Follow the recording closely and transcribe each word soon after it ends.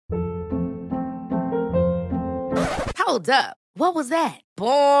Hold up. What was that?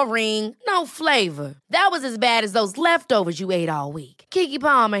 Boring. No flavor. That was as bad as those leftovers you ate all week. Keke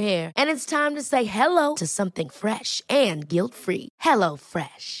Palmer here, and it's time to say hello to something fresh and guilt-free. Hello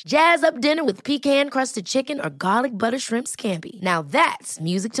Fresh. Jazz up dinner with pecan-crusted chicken or garlic butter shrimp scampi. Now that's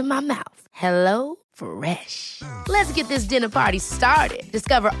music to my mouth. Hello Fresh. Let's get this dinner party started.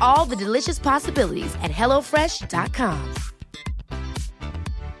 Discover all the delicious possibilities at hellofresh.com.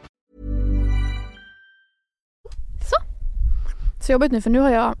 Så jobbigt nu, för nu har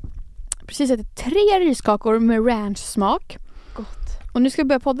jag precis ätit 3 riskakor med ranch-smak. Gott. Och nu ska jag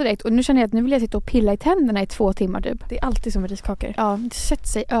börja podda direkt. Och nu känner jag att nu vill jag sitta och pilla i tänderna i 2 timmar typ. Det är alltid som med riskakor. Ja, det sätter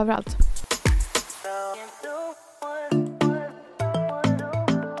sig överallt.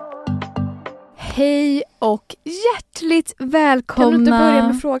 Hej och hjärtligt välkomna. Kan du inte börja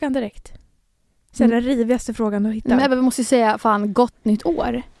med frågan direkt? Så den rivigaste frågan du hittar. Men vi måste säga fan gott nytt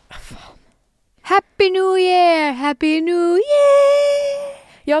år. Happy New Year! Happy New Year!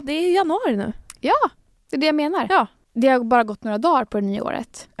 Ja, det är januari nu. Ja, det är det jag menar. Ja. Det har bara gått några dagar på det nya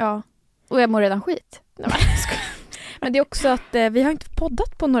året. Ja. Och jag mår redan skit. Men det är också att vi har inte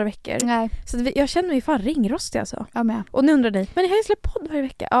poddat på några veckor. Nej. Så jag känner mig fan ringrostig alltså. Jag med. Och nu undrar ni, men ni har ju släppt podd varje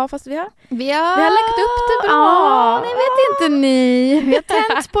vecka. Ja, fast vi har lagt upp det bra. Ja, det vet inte ni. Vi har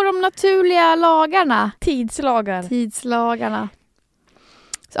tänt på de naturliga lagarna. Tidslagarna.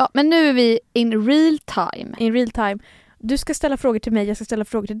 Så, men nu är vi in real time. In real time. Du ska ställa frågor till mig, jag ska ställa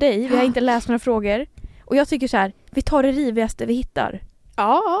frågor till dig. Vi har inte läst några frågor. Och jag tycker så här, vi tar det rivigaste vi hittar.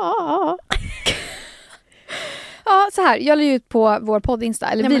 Ja. Ja, så här. Jag la ut på vår podd-insta.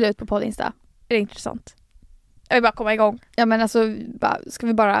 Eller vi la ut på podd-insta. Är det intressant? Jag vill bara komma igång. Ja, men alltså, ska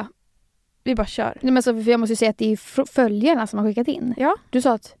vi bara... Vi bara kör. Nej, men så, för jag måste ju säga att det är följarna som har skickat in. Ja. Du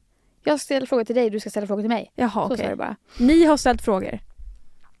sa att jag ska ställa frågor till dig, du ska ställa frågor till mig. Jaha, så okej. sa det bara. Ni har ställt frågor.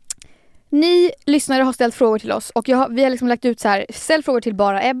 Ni lyssnare har ställt frågor till oss. Och vi har liksom lagt ut så här: ställ frågor till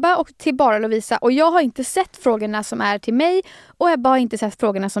bara Ebba och till bara Lovisa. Och jag har inte sett frågorna som är till mig. Och Ebba har inte sett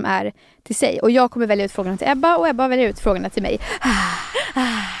frågorna som är till sig. Och jag kommer välja ut frågorna till Ebba. Och Ebba väljer ut frågorna till mig.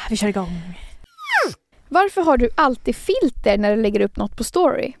 Vi kör igång. Varför har du alltid filter när du lägger upp något på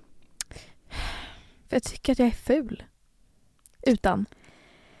story? För jag tycker att jag är ful. Utan.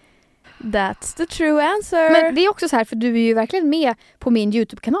 That's the true answer. Men det är också så här, för du är ju verkligen med på min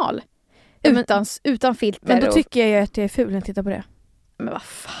YouTube-kanal. Utan filter. Men då tycker jag ju att jag är ful när jag tittar på det. Men vad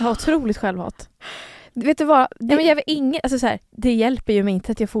fan. Jag har otroligt självhat. Vet du vad? Men jag vet alltså så här, det hjälper ju mig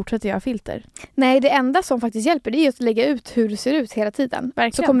inte att jag fortsätter göra filter. Nej, det enda som faktiskt hjälper, det är ju att lägga ut hur det ser ut hela tiden.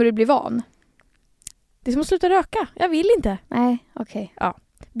 Verkligen. Så kommer du bli van. Det är som att sluta röka. Jag vill inte. Nej, okej. Ja.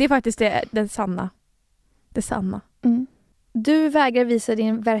 Det är faktiskt det sanna. Det sanna. Mm. Du vägrar visa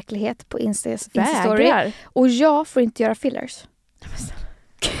din verklighet på Insta-story. Vägrar? Och jag får inte göra fillers.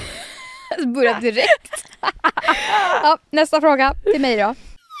 Börja direkt. Ja, nästa fråga till mig då.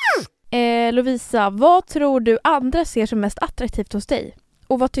 Lovisa, vad tror du andra ser som mest attraktivt hos dig?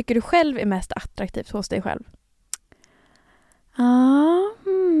 Och vad tycker du själv är mest attraktivt hos dig själv?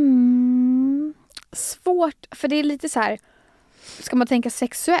 Svårt, för det är lite så här, ska man tänka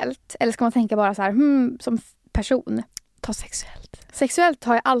sexuellt eller ska man tänka bara så här som person? Ta sexuellt. Sexuellt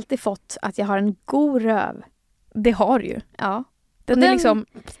har jag alltid fått att jag har en god röv. Det har du ju. Ja. Den är liksom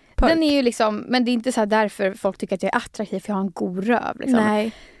den är ju liksom, men det är inte så här därför folk tycker att jag är attraktiv för jag har en god röv liksom.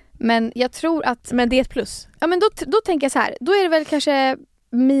 Nej. Men jag tror att... Men det är ett plus. Ja, men då tänker jag så här. Då är det väl kanske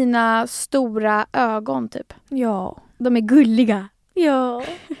mina stora ögon typ. Ja. De är gulliga. Ja.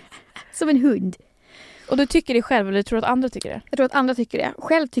 Som en hund. Och du tycker det själv eller tror du att andra tycker det? Jag tror att andra tycker det.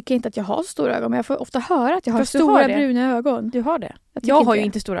 Själv tycker jag inte att jag har så stora ögon. Men jag får ofta höra att jag har Fast stora bruna ögon. Du har det. Jag har ju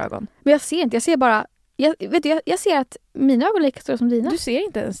inte stora ögon. Men jag ser inte. Jag ser bara... Jag ser att mina ögon är lika stora som dina. Du ser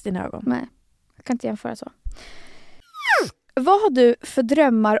inte ens dina ögon. Nej. Jag kan inte jämföra så. Vad har du för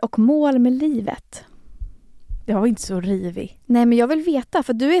drömmar och mål med livet? Det var inte så rivig. Nej, men jag vill veta.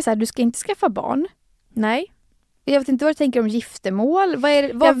 För du är så här, du ska inte skaffa barn. Nej. Jag vet inte vad du tänker om giftermål. Vad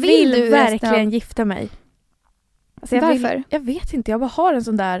jag vill du verkligen gifta mig. Alltså varför? Jag vet inte. Jag bara har en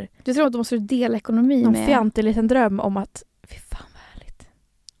sån där... Du tror att du måste dela ekonomi någon med... fjantig liten dröm om att... Fy fan vad härligt.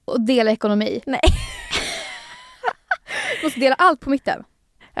 Och dela ekonomi? Nej. Du måste dela allt på mitten.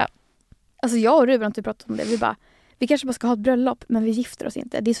 Ja. Alltså jag och Ruben har inte pratat om det. Vi kanske bara ska ha ett bröllop, men vi gifter oss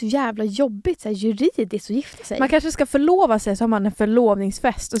inte. Det är så jävla jobbigt, så här, juridiskt att gifta sig. Man kanske ska förlova sig så har man en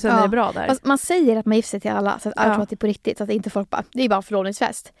förlovningsfest och sen är det bra där. Fast man säger att man gifter sig till alla, så att alla tror att det är på riktigt. Så att inte folk bara, det är bara en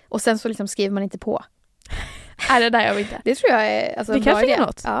förlovningsfest. Och sen så liksom skriver man inte på. Är det där jag vill inte? Det tror jag är alltså, det kanske är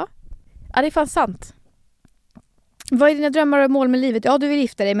något. Ja. Ja, det är fan sant. Vad är dina drömmar och mål med livet? Ja, du vill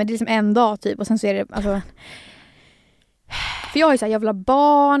gifta dig, men det är liksom en dag typ. Och sen så är det, alltså... För jag är så här, jag vill ha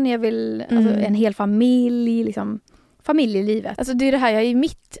barn, jag vill alltså, en hel familj, liksom. familjelivet. Alltså det är det här, jag är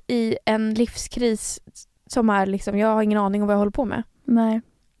mitt i en livskris som är liksom, jag har ingen aning om vad jag håller på med. Nej.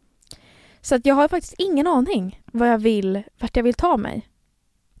 Så att jag har faktiskt ingen aning vad jag vill, vart jag vill ta mig.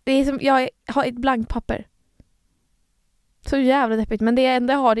 Det är som, jag har ett blankt papper. Så jävla deppigt, men det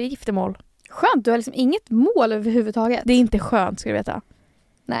enda jag har det är giftermål. Skönt, du har liksom inget mål överhuvudtaget. Det är inte skönt, ska du veta.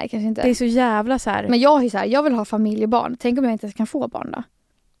 Nej, kanske inte. Det är så jävla så här. Men jag är så här, jag vill ha familjebarn. Tänk om jag inte ens kan få barn då?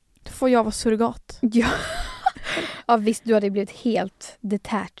 Då får jag vara surrogat. Ja. Ja visst, du hade blivit helt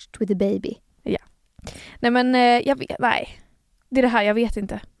detached with the baby. Nej men, jag vet, nej. Det är det här, jag vet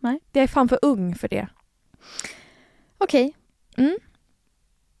inte. Nej. Jag är fan för ung för det. Okej. Mm.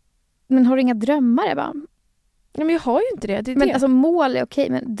 Men har du inga drömmar, Ebba? Nej, men jag har ju inte det. Det är Men det. alltså mål är okej,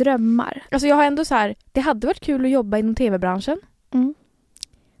 men drömmar? Alltså jag har ändå så här, det hade varit kul att jobba inom tv-branschen. Mm.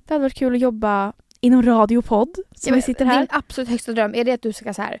 Det hade varit kul att jobba inom radio och podd. Så vi sitter här. Din absolut högsta dröm, är det att du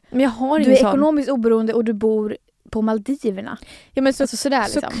ska så här... Men jag har Du ingen är sån. ekonomiskt oberoende och du bor på Maldiverna. Ja, men så, Alltså sådär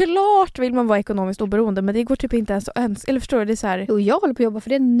liksom. såklart vill man vara ekonomiskt oberoende, men det går typ inte ens att önska. Eller förstår du, det är så här. Jo, jag håller på att jobba för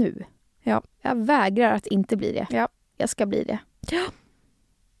det nu. Ja. Jag vägrar att inte bli det. Ja. Jag ska bli det. Ja.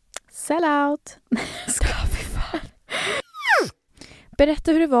 Sell out. Fy fan.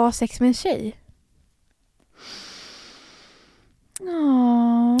 Berätta hur det var sex med en tjej.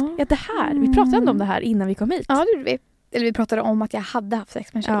 Ja, det här. Vi pratade ändå om det här innan vi kom hit. Ja, det gjorde vi. Eller vi pratade om att jag hade haft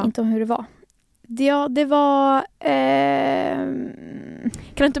sex med en tjej, Ja. inte om hur det var. Ja, det var...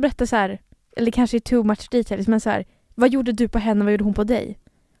 Kan du inte berätta så här, eller kanske too much details, men så här, vad gjorde du på henne, vad gjorde hon på dig?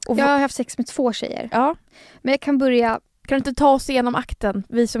 Och Jag har haft sex med 2 tjejer. ja. Men jag kan börja... Kan du inte ta oss igenom akten,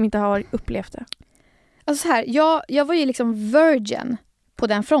 vi som inte har upplevt det? Alltså så här, jag var ju liksom virgin på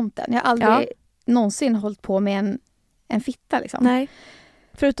den fronten. Jag har aldrig någonsin hållit på med en fitta liksom. Nej.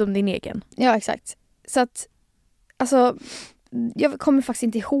 Förutom din egen. Ja, exakt. Så att, alltså, jag kommer faktiskt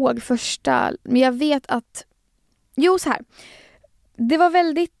inte ihåg första, men jag vet att, jo så här, det var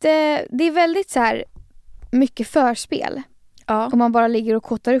väldigt, det är väldigt så här mycket förspel. Ja. Om man bara ligger och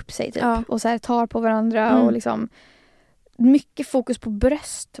kottar upp sig typ. Ja. Och så här tar på varandra och liksom, mycket fokus på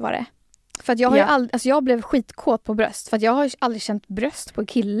bröst var det. För att jag har ju aldrig, alltså jag blev skitkåt på bröst. För att jag har ju aldrig känt bröst på en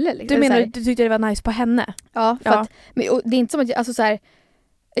kille. Liksom. Du menar så här, att du tyckte det var nice på henne? ja, för att, men, och det är inte som att jag, alltså så här,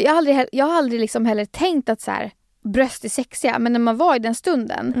 jag har aldrig liksom heller tänkt att så här, bröst är sexiga. Men när man var i den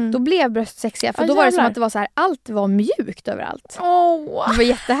stunden, då blev bröst sexiga. För då var det som att det var så här, allt var mjukt överallt. Oh. Det var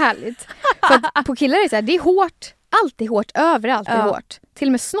jättehärligt. För att på killar är det så här, det är hårt. Allt är hårt, överallt är hårt. Till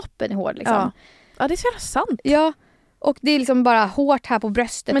och med snoppen är hård liksom. Ja, det är så jävla sant. Ja, och det är liksom bara hårt här på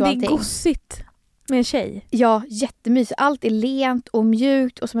bröstet. Men och det är allting. gossigt med en tjej. Ja, jättemysigt. Allt är lent och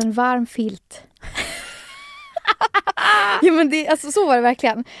mjukt och som en varm filt. Ja, men det, alltså, så var det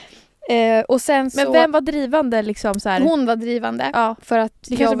verkligen. Och sen så, Men vem var drivande liksom så här? hon var drivande. Ja. För att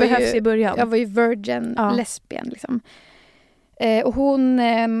Det kanske var behövs ju, i början. jag var ju virgin lesbian liksom. Och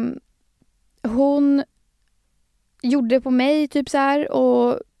hon gjorde på mig typ så här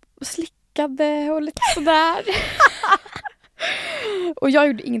och slickade och lite sådär. Och jag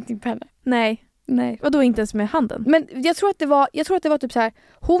gjorde ingenting på henne. Nej. Nej. Vadå inte ens med handen? Men jag tror att det var typ så här,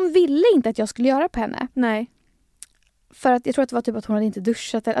 hon ville inte att jag skulle göra på henne. Nej. För att jag tror att det var typ att hon hade inte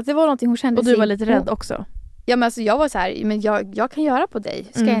duschat. Att det var någonting hon kände. Och du var lite rädd också. Ja, men alltså jag var så här, men jag kan göra på dig.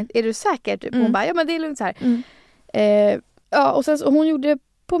 Är du säker? Typ. Hon bara, ja men det är lugnt så här. Ja, och sen så, hon gjorde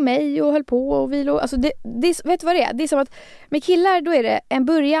på mig och höll på och vi låg. Alltså det, vet du vad det är? Det är som att med killar då är det en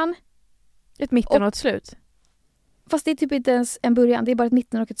början. Ett mitten och ett slut. Fast det är typ inte ens en början, det är bara ett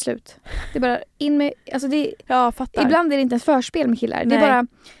mitten och ett slut. Det är bara in med, alltså det, ja, fattar. ibland är det inte ens förspel med killar.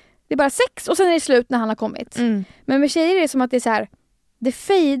 Det är bara sex och sen är det slut när han har kommit. Men med tjejer är det som att det är så här, det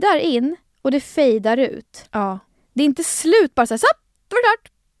fejdar in och det fejdar ut. Ja. Det är inte slut bara så här, så det var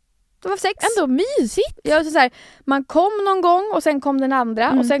klart. Det var sex. Ändå mysigt. Ja, så här, man kom någon gång och sen kom den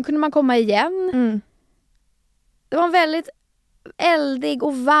andra och sen kunde man komma igen. Det var en väldigt eldig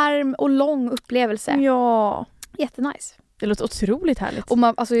och varm och lång upplevelse. Ja. Jättenice. Det låter otroligt härligt. Och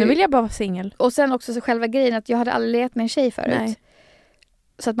man, alltså, nu vill jag bara vara singel. Och sen också så själva grejen att jag hade aldrig letat med en tjej förut. Nej.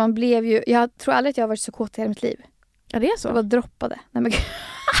 Så att man blev ju, jag tror aldrig att jag har varit så kåt i hela mitt liv. Ja, det är så. Jag bara droppade. Nej, men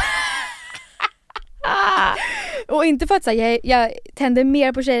och inte för att säga jag tände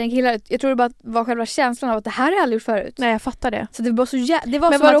mer på tjejer än killar. Jag tror det bara var själva känslan av att det här har jag aldrig gjort förut. Nej, jag fattar det. Så det var så det var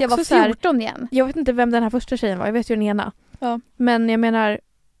men som var att jag var också så här, 14 igen. Jag vet inte vem den här första tjejen var. Jag vet ju den ena. Ja. Men jag menar,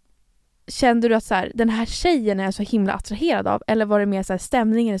 kände du att så här, den här tjejen är jag så himla attraherad av? Eller var det mer så här,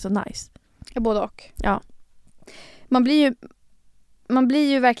 stämningen är så nice? Ja, både och. Ja. Man blir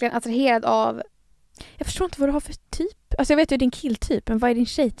ju verkligen attraherad av. Jag förstår inte vad du har för typ. Alltså jag vet ju din killtyp, men vad är din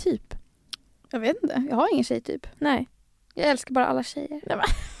tjejtyp? Jag vet inte. Jag har ingen tjejtyp. Nej. Jag älskar bara alla tjejer. Nej, men.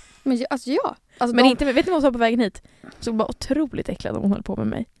 Men alltså ja. Alltså, Men inte, vet ni vad hon sa på vägen hit? Så bara otroligt äcklad om hon höll på med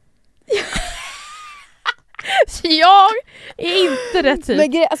mig. Så jag är inte rätt typ.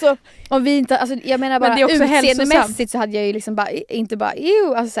 Men alltså, om vi inte, alltså, jag menar bara men det är också utseendemässigt så hade jag ju liksom bara, inte bara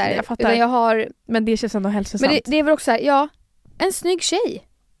alltså så här, jag fattar. utan jag har... Men det känns ändå hälsosamt. Men det är väl också så här, ja, en snygg tjej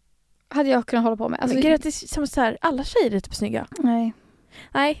hade jag kunnat hålla på med. Alltså, det är som så här, alla tjejer är typ snygga.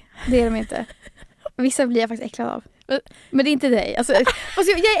 Nej, det är de inte. Vissa blir jag faktiskt äcklad av. Men det är inte dig. Alltså, jag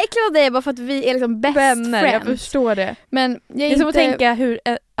är äcklad av dig bara för att vi är liksom best vänner, friends. jag förstår det. Men jag är det är som inte... att tänka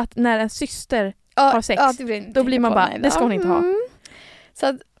att när en syster har sex, då blir man bara, det ska hon inte ha. Så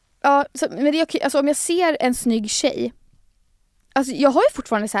att, ja, men det är okej. Alltså, om jag ser en snygg tjej, alltså jag har ju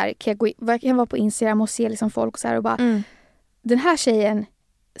fortfarande så här, jag kan vara på Instagram och se liksom folk så här och bara, den här tjejen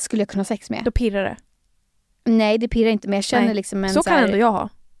skulle jag kunna ha sex med. Då pirrar det. Nej, det pirrar inte, men jag känner liksom en så kan här, ändå jag ha.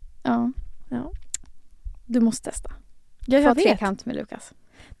 Ja. Du måste testa. Jag Få vet. trekant med Lukas.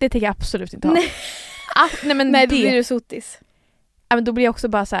 Det tänker jag absolut inte ha. Nej. Nej, då blir du sotis. Ja, men då blir jag också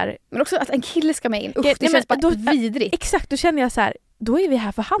bara så här. Men också att en kille ska med in. Usch, nej, det känns bara då, vidrigt. Exakt, då känner jag så här. Då är vi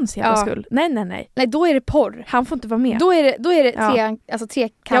här för hans jävla skull. Nej. Nej, då är det porr. Han får inte vara med. Då är det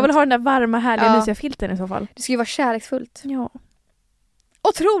trekant. Jag vill ha den där varma, härliga, mysiga filten i så fall. Det ska ju vara kärleksfullt. Ja.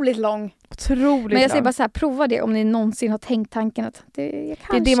 Otroligt lång. Otroligt. Men jag säger bara så här, prova det om ni någonsin har tänkt tanken att det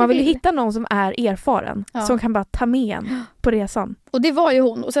är det man vill hitta, någon som är erfaren. Som kan bara ta med en på resan. Och det var ju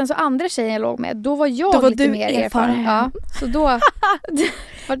hon. Och sen så andra tjejen jag låg med, då var jag lite mer erfaren. Ja, så då...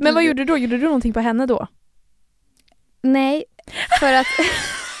 Men vad gjorde du då? Gjorde du någonting på henne då? Nej, för att...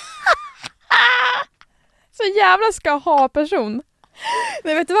 Så jävla ska ha person.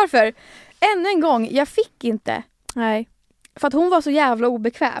 Men vet du varför? Ännu en gång, jag fick inte. Nej. För att hon var så jävla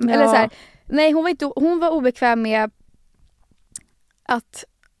obekväm. Ja. Eller så här, nej, hon var obekväm med att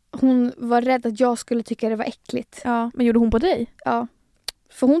hon var rädd att jag skulle tycka det var äckligt. Ja, men gjorde hon på dig? Ja.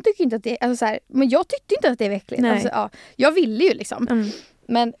 För hon tycker inte att det, alltså så här, men jag tyckte inte att det var äckligt. Alltså, ja, jag ville ju liksom.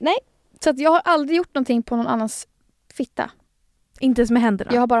 Men nej, så att jag har aldrig gjort någonting på någon annans fitta. Inte ens med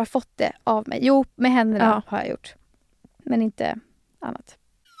händerna? Jag har bara fått det av mig. Jo, med händerna har jag gjort. Men inte annat.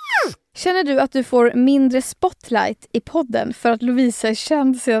 Känner du att du får mindre spotlight i podden för att Lovisa är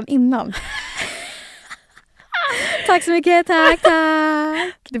känd sedan innan? Tack så mycket, tack.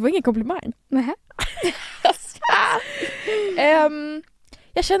 Det var ingen komplimang. Nähä.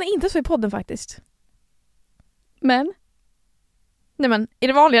 Jag känner inte så i podden faktiskt. Men? Nej, men i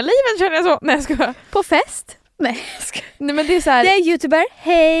det vanliga livet känner jag så. Nej, jag ska. På fest? Nej, nej, men det är så här. Det är YouTuber.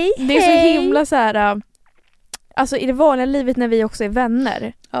 Hej. Det är så himla så här. Alltså i det vanliga livet när vi också är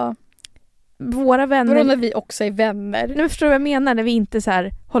vänner. Ja. Våra vänner. Vadå när vi också är vänner? Nu förstår du vad jag menar när vi inte så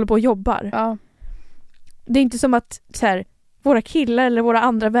här håller på och jobbar. Ja. Det är inte som att så här, våra killar eller våra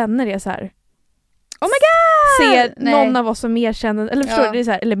andra vänner är så här. Oh my god! Ser någon av oss som mer känd, eller förstår du, det är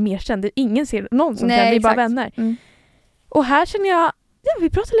så här, eller mer känd, ingen ser någon som känd, vi är bara vänner. Och här känner jag, vi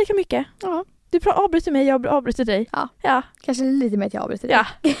pratar lika mycket. Ja. Du avbryter mig, jag avbryter dig. Ja. Kanske lite mer att jag avbryter dig. Ja.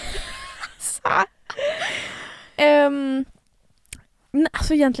 Nej,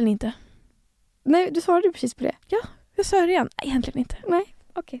 alltså egentligen inte. Nej, du svarade precis på det. Ja, jag sa det igen. Egentligen inte. Nej,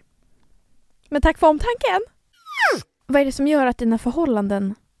 okej. Men tack för omtanken. Vad är det som gör att dina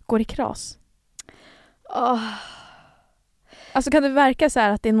förhållanden går i kras? Alltså kan det verka så här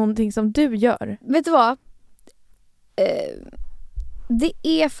att det är någonting som du gör? Vet du vad? Det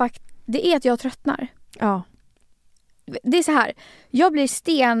är att jag tröttnar. Ja. Det är så här. Jag blir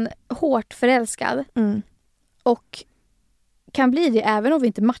stenhårt förälskad. Och kan bli det även om vi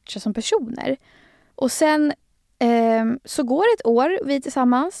inte matchar som personer. Och sen så går ett år vi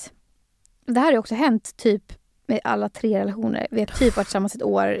tillsammans. Det här har också hänt typ med alla 3 relationer. Vi har typ varit tillsammans ett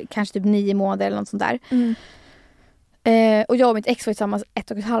år, kanske typ 9 månader eller något sånt där. Och jag och mitt ex var tillsammans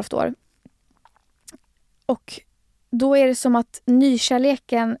 1,5 år. Och då är det som att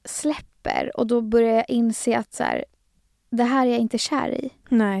nykärleken släpper. Och då börjar jag inse att så här, det här är jag inte kär i.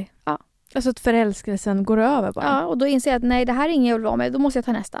 Nej. Ja. Alltså att förälskelsen går över bara. Ja, och då inser jag att nej, det här är ingen jag vill vara med. Då måste jag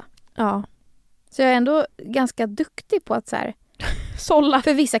ta nästa. Ja. Så jag är ändå ganska duktig på att så här, sålla.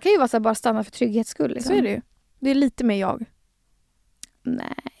 För vissa kan ju vara så här, bara stanna för trygghets skull. Liksom. Så är det ju. Det är lite mer jag.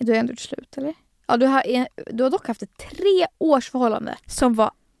 Nej, du har ändå gjort slut, eller? Ja, du har dock haft ett 3 års förhållande. Som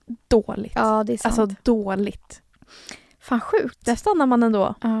var dåligt. Ja, det är sant. Alltså dåligt. Fan sjukt. Där stannar man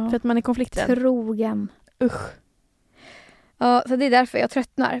ändå. Ja. För att man är konflikträdd. Trogen. Usch. Ja, så det är därför jag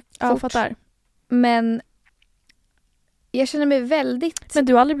tröttnar. Ja, jag fattar. Men jag känner mig väldigt... Men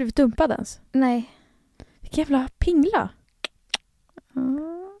du har aldrig blivit dumpad ens? Nej. Vilken jävla pingla.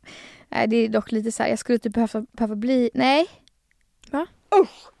 Nej, det är dock lite så här. Jag skulle typ behöva bli... Nej. Va?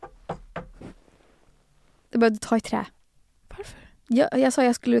 Det började ta i trä. Varför? Jag sa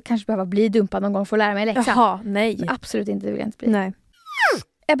jag skulle kanske behöva bli dumpad någon gång för att lära mig läxan. Jaha, nej. Men absolut inte, det vill jag inte bli. Nej.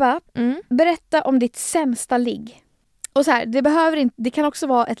 Ebba, berätta om ditt sämsta ligg. Och så här, det kan också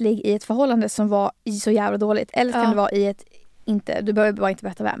vara ett ligg i ett förhållande som var så jävla dåligt. Eller kan det vara i ett inte. Du behöver bara inte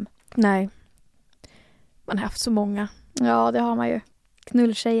berätta vem. Nej. Man har haft så många. Ja, det har man ju.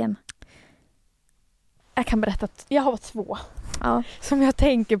 Knulltjejen. Jag kan berätta att jag har 2. Ja. Som jag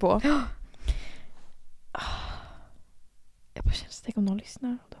tänker på. Jag bara känner, tänk om någon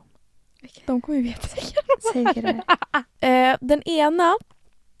lyssnar. De kommer ju veta. Säger det. Den ena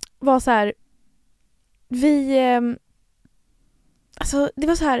var så här. Alltså det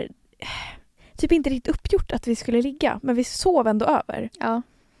var så här. Typ inte riktigt uppgjort att vi skulle ligga. Men vi sov ändå över. Ja.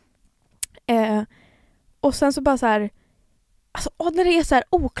 Och sen så bara så här. Alltså när det är så här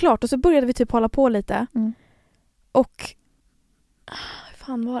oklart. Och så började vi typ hålla på lite. Och hur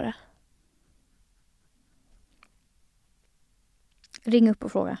fan var det? Ring upp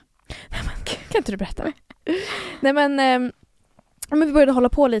och fråga. Kan inte du berätta? Nej men vi började hålla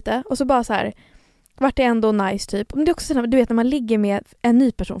på lite. Och så bara så här. Vart det ändå nice typ. Men det är också så, du vet när man ligger med en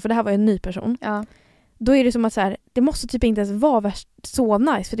ny person. För det här var ju en ny person. Ja. Då är det som att så här, det måste typ inte ens vara så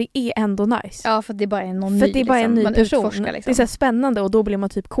nice. För det är ändå nice. Ja, för det är bara någon för ny. Det är bara en ny man person. Liksom. Det är så här spännande och då blir man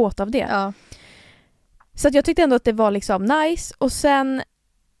typ kåt av det. Ja. Så att jag tyckte ändå att det var liksom nice. Och sen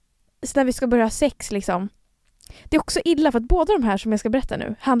när vi ska börja ha sex liksom. Det är också illa för att båda de här som jag ska berätta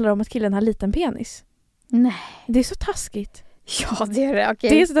nu handlar om att killen har liten penis. Nej. Det är så taskigt. Ja, det är det. Okej.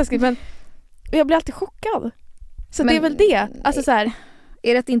 Det är så taskigt, men jag blir alltid chockad. Så det är väl det. Alltså så här,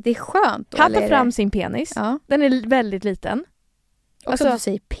 är det att det inte är skönt då? Han tar fram sin penis. Ja. Den är väldigt liten. Och alltså, så du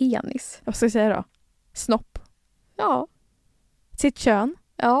säger penis. Vad ska jag säga då? Snopp. Ja. Sitt kön.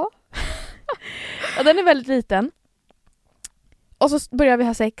 Ja. Och den är väldigt liten. Och så börjar vi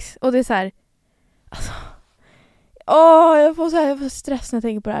ha sex. Och det är så här. Alltså, jag får stress när jag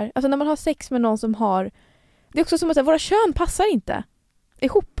tänker på det här. Alltså när man har sex med någon som har. Det är också som att våra kön passar inte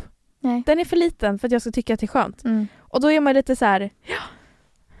ihop. Nej. Den är för liten för att jag ska tycka att det är skönt. Och då är man lite så här. Ja,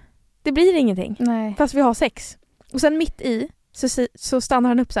 det blir ingenting. Nej. Fast vi har sex. Och sen mitt i så stannar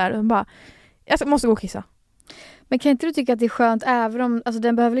han upp så här och bara, jag måste gå och kissa. Men kan inte du tycka att det är skönt även om, alltså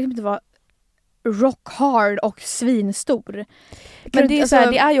den behöver liksom inte vara rock hard och svinstor. Men det är så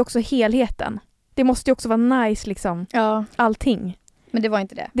här, det är ju också helheten. Det måste ju också vara nice liksom. Ja. Allting. Men det var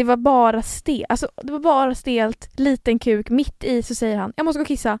inte det. Det var bara stelt. Alltså det var bara stelt, liten kuk, mitt i så säger han, jag måste gå och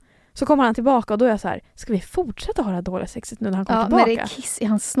kissa. Så kommer han tillbaka och då är jag så här, ska vi fortsätta ha det här dåliga sexet nu när han kommer tillbaka? Ja, men det är kiss i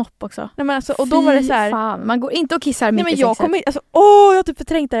hans snopp också. Nej, men alltså, och då var det så här, fan, man går inte och kissar mitt i jag sexet. kommer alltså, jag har typ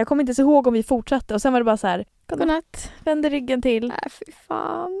förträngt det. Jag kommer inte ens ihåg om vi fortsatte. Och sen var det bara så här, godnatt. Vände ryggen till. Nej, fy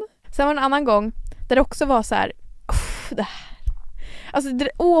fan. Sen var det en annan gång där det också var så här, det här. Alltså,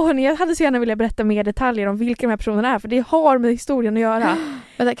 hörni, jag hade så gärna vilja berätta mer detaljer om vilka de här personerna är. För det har med historien att göra.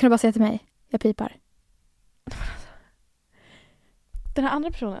 Vänta, kan du bara säga till mig? Jag pipar. Den här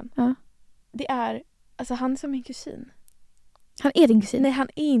andra personen. Ja. Det är, alltså han är som min kusin. Han är din kusin? Nej, han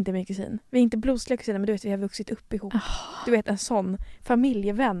är inte min kusin. Vi är inte blodsliga kusiner, men du vet, vi har vuxit upp ihop. Du vet, en sån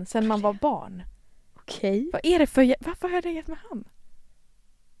familjevän sen man var barn. Okej. Vad är det för, varför har jag legat med han?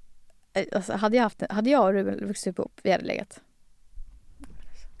 Alltså, hade jag och Ruben vuxit ihop, vi hade legat.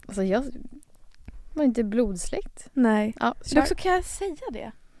 Alltså jag var inte blodsläkt. Nej. Ja, men också kan jag säga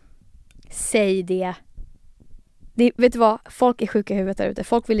det? Säg det. Vet du vad? Folk är sjuka i huvudet där ute.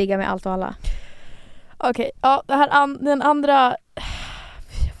 Folk vill ligga med allt och alla. Okej, ja, det här den andra.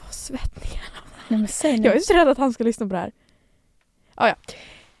 Jag var svettningar. Nej, men säg nu. Jag är så rädd att han ska lyssna på det här. Ja.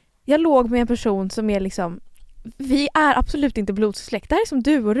 Jag låg med en person som är liksom, vi är absolut inte blodsläkt. Det här är som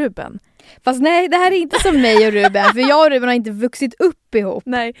du och Ruben. Fast nej, det här är inte som mig och Ruben. För jag och Ruben har inte vuxit upp ihop.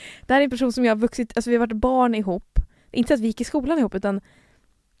 Nej, det här är en person som jag har vuxit, alltså vi har varit barn ihop. Inte att vi gick i skolan ihop, utan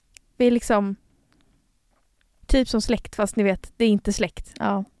vi är liksom typ som släkt, fast ni vet, det är inte släkt.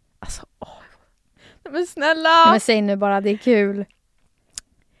 Ja. Alltså, men snälla! Nej, men säg nu bara, det är kul.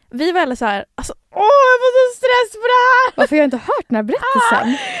 Vi var alla så här, alltså, jag får så stress på det här! Varför har jag inte hört den här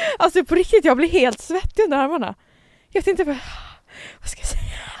berättelsen? Alltså på riktigt, jag blir helt svettig under armarna. Jag vet inte vad ska jag säga?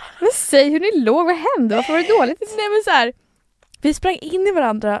 Men säg hur ni låg, vad hände? Varför var det dåligt? Nej, men så här, vi sprang in i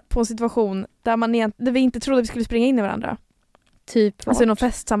varandra på en situation där vi inte trodde vi skulle springa in i varandra. Typ alltså i någon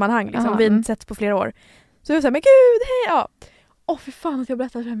festsammanhang liksom. Vi har inte sett på flera år. Så vi var så här, men gud, hej! Ja. För fan att jag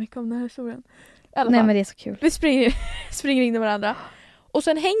berättat så här mycket om den här historien. Nej, men det är så kul. Vi springer in i varandra. Och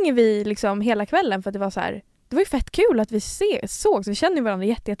sen hänger vi liksom hela kvällen för att det var så här, det var ju fett kul att vi såg, så vi känner ju varandra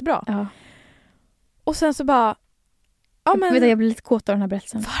jättebra. Ja. Och sen så bara, men vet du, jag blir lite kåt av den här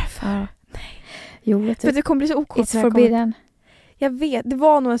berättelsen. Varför? Ja. Nej. Jo, vet du. För det kommer bli så okåt. It's forbidden. Jag vet, det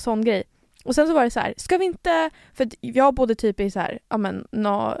var nog en sån grej. Och sen så var det så här, ska vi inte, för att jag bodde typ i så här, ja men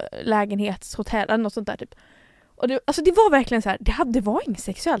lägenhetshotell eller något sånt där typ. Och det, alltså det var verkligen så här, det var inget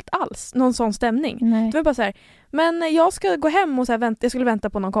sexuellt alls, någon sån stämning. Nej. Det var bara så här, men jag ska gå hem och så här jag skulle vänta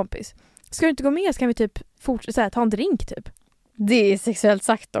på någon kompis. Ska du inte gå med så kan vi typ fortsätta så här, ta en drink typ. Det är sexuellt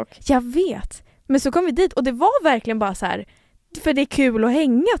sagt dock. Jag vet. Men så kom vi dit och det var verkligen bara så här, för det är kul att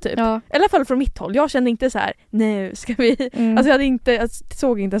hänga typ. Ja. I alla fall från mitt håll. Jag kände inte så här, nu ska vi. Alltså jag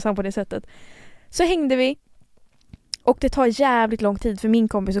såg inte ens på det sättet. Så hängde vi. Och det tar jävligt lång tid för min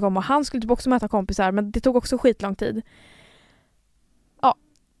kompis att komma. Och han skulle typ också möta kompisar, men det tog också skitlång tid. Ja,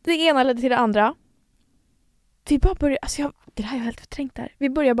 det ena ledde till det andra. Vi bara började, alltså det här är helt förträngt där. Vi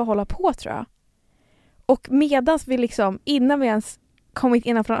började bara hålla på tror jag. Och medans vi liksom, innan vi ens kommit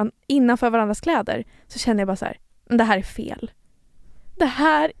innanför varandras kläder, så kände jag bara så här, det här är fel. Det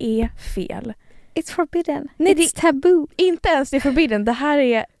här är fel. It's forbidden. Nej, It's taboo. Inte ens det är forbidden. Det här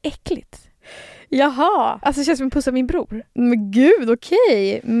är äckligt. Jaha. Alltså det känns som att pussa min bror. Men gud,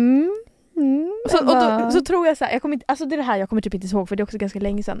 okej. Så tror jag så här, jag kommer typ inte ihåg för det är också ganska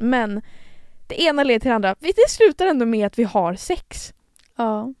länge sedan. Men det ena leder till det andra. Det slutar ändå med att vi har sex.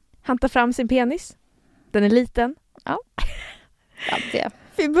 Ja. Han tar fram sin penis. Den är liten. Ja, det.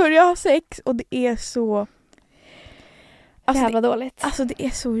 Vi börjar ha sex och det är så... Alltså Jävla dåligt. Alltså det är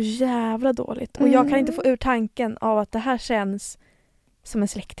så jävla dåligt. Och jag kan inte få ur tanken av att det här känns som en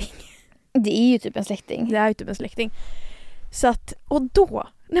släkting. Det är ju typ en släkting. Det är ju typ en släkting. Så att, och då,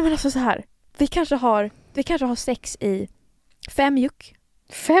 nej men alltså så här, vi kanske har sex i 5 juck.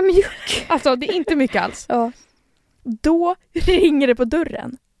 5 juck? Alltså det är inte mycket alls. Ja. Då ringer det på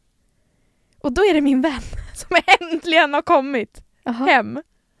dörren. Och då är det min vän som äntligen har kommit hem.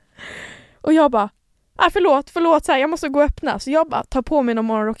 Och jag bara, förlåt så här, jag måste gå och öppna. Så jag bara tar på mig någon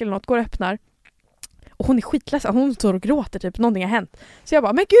morgonrock eller något, går och öppnar. Och hon är skitledsen, hon står och gråter typ, någonting har hänt. Så jag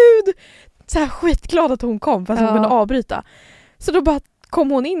bara, men gud! Så här skitglad att hon kom fast hon kunde avbryta. Så då bara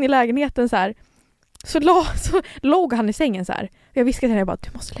kom hon in i lägenheten så här. Så låg han i sängen så här. Jag viskade till henne, jag bara, du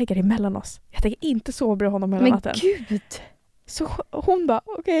måste lägga dig mellan oss. Jag tänker inte sova bredvid honom hela natten. Men gud! Så hon bara,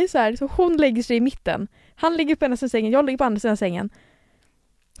 okej, så här. Så hon lägger sig i mitten. Han ligger på ena sidan sängen, jag ligger på andra sidan sängen.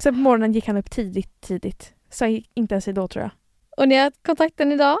 Sen på morgonen gick han upp tidigt. Så jag gick inte ens då tror jag. Och ni har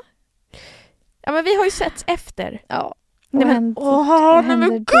kontakten idag? Ja men vi har ju setts efter. Ja. Nej men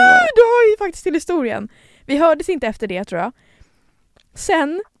gud, det har ju faktiskt till historien. Vi hördes inte efter det tror jag.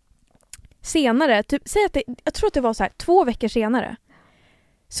 Sen senare, typ, jag tror att det var så här 2 veckor senare.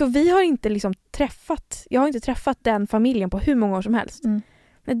 Så vi har inte liksom jag har inte träffat den familjen på hur många år som helst.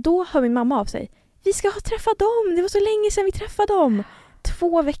 Men då hör min mamma av sig. Vi ska ha träffat dem, det var så länge sedan vi träffade dem.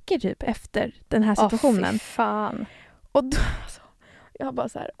 2 veckor typ efter den här situationen. Fy fan. Och då, alltså, jag bara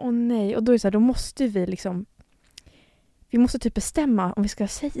så här, åh nej. Och då är det så här, då måste vi måste typ bestämma om vi ska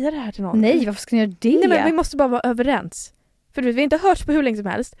säga det här till någon. Nej, varför ska ni göra det? Nej, men vi måste bara vara överens. För du vet, vi har inte hörts på hur länge som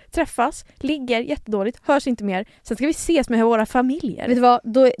helst. Träffas, ligger jättedåligt, hörs inte mer. Sen ska vi ses med våra familjer. Vet du vad,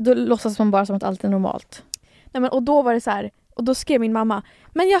 då låtsas man bara som att allt är normalt. Nej, men, och då var det så här, och då skrev min mamma,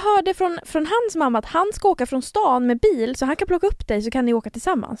 men jag hörde från hans mamma att han ska åka från stan med bil så han kan plocka upp dig så kan ni åka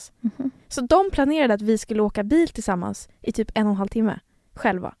tillsammans. Så de planerade att vi skulle åka bil tillsammans i typ 1,5 timme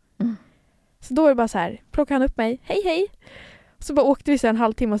själva. Så då är det bara så här, plockade han upp mig, hej. Så bara åkte vi så en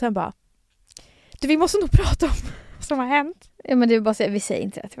halvtimme och sen bara, vi måste nog prata om vad som har hänt. Ja men det är bara att säga, vi säger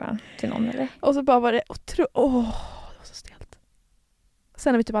inte det till varandra, till någon eller? Och så bara var det det var så stelt.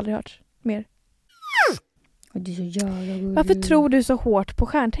 Sen har vi typ aldrig hört mer. Det är så jävla. Varför tror du så hårt på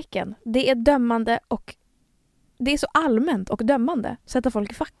stjärntecken? Det är dömande och det är så allmänt och dömande. Sätta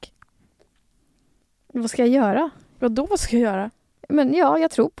folk i fack. Vad ska jag göra? Vad ska jag göra? Men ja,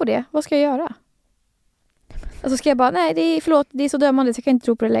 jag tror på det. Vad ska jag göra? Alltså ska jag bara, nej det är så dömande så jag kan inte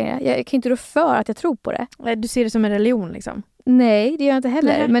tro på det längre. Jag kan inte rå för att jag tror på det. Du ser det som en religion liksom? Nej, det gör jag inte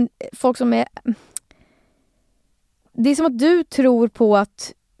heller. Nej. Men folk som är... Det är som att du tror på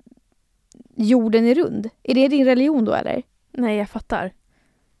att jorden är rund. Är det din religion då eller? Nej, jag fattar.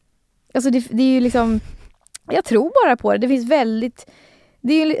 Alltså det är ju liksom... Jag tror bara på det. Det finns väldigt...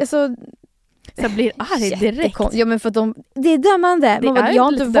 Det är ju alltså... Så jag blir arg direkt. Ja men för att det är dömande. Jag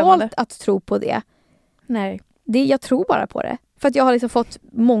har inte valt att tro på det. Nej. Jag tror bara på det. För att jag har liksom fått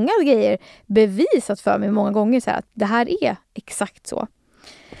många grejer bevisat för mig många gånger så här, att det här är exakt så.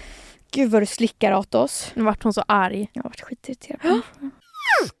 Gud vad du slickar åt oss. Nu vart hon så arg. Jag har varit skitirriterad.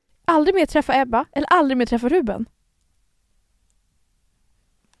 Aldrig mer träffa Ebba eller aldrig mer träffa Ruben.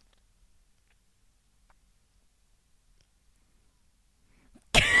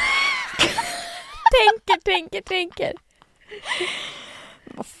 tänker.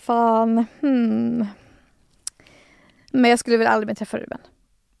 Vad fan. Men jag skulle väl aldrig mer träffa Ruben.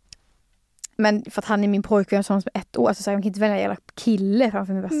 Men för att han är min pojkvän som är 1 år. Så jag kan inte välja en jävla kille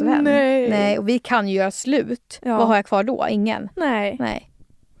framför min bästa vän. Nej, och vi kan ju göra slut. Ja. Vad har jag kvar då? Ingen. Nej.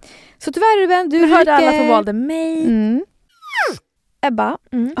 Så tyvärr Ruben, du hörde alla som valde mig. Ebba,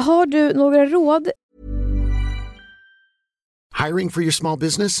 har du några råd? Hiring for your small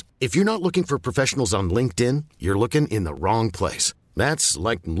business? If you're not looking for professionals on LinkedIn, you're looking in the wrong place. That's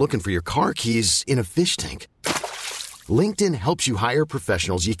like looking for your car keys in a fish tank. LinkedIn helps you hire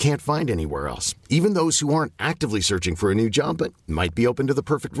professionals you can't find anywhere else, even those who aren't actively searching for a new job but might be open to the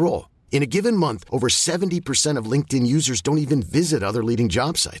perfect role. In a given month, over 70% of LinkedIn users don't even visit other leading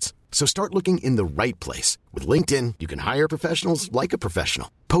job sites. So start looking in the right place. With LinkedIn, you can hire professionals like a professional.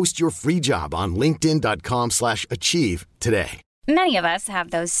 Post your free job on linkedin.com/achieve today. Many of us have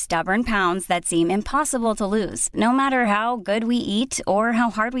those stubborn pounds that seem impossible to lose, no matter how good we eat or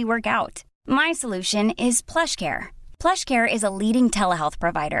how hard we work out. My solution is PlushCare. PlushCare is a leading telehealth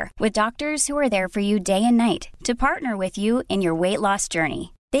provider with doctors who are there for you day and night to partner with you in your weight loss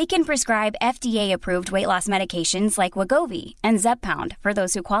journey. They can prescribe FDA-approved weight loss medications like Wegovy and Zepbound for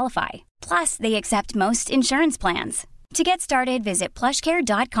those who qualify. Plus, they accept most insurance plans. To get started, visit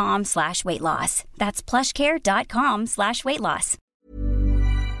plushcare.com/weightloss. That's plushcare.com/weightloss.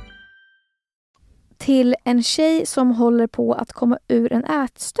 Till en tjej som håller på att komma ur en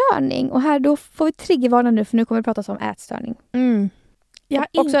ätstörning. Och här då får vi triggervarna nu, för nu kommer vi prata om ätstörning.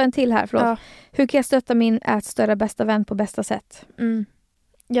 Också en till här, förlåt. Ja. Hur kan jag stötta min ätstörda bästa vän på bästa sätt?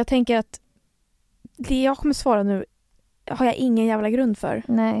 Jag tänker att det jag kommer svara nu har jag ingen jävla grund för.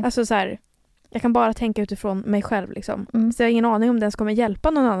 Nej. Alltså så här, jag kan bara tänka utifrån mig själv liksom. Så jag har ingen aning om den kommer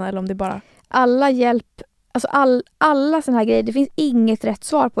hjälpa någon annan eller om det bara... Alla hjälp, alltså alla såna här grejer, det finns inget rätt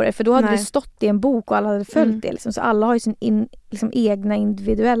svar på det, för då hade det stått i en bok och alla hade följt det liksom. Så alla har ju sin liksom egna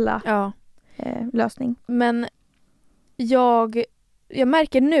individuella lösning. Men jag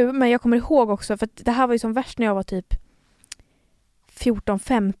märker nu, men jag kommer ihåg också, för att det här var ju som värst när jag var typ 14,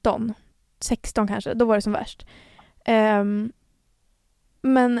 15, 16 kanske, då var det som värst.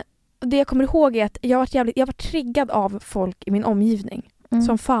 Men det jag kommer ihåg är att jag var triggad av folk i min omgivning.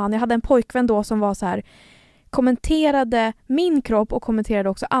 Som fan. Jag hade en pojkvän då som var så här, kommenterade min kropp och kommenterade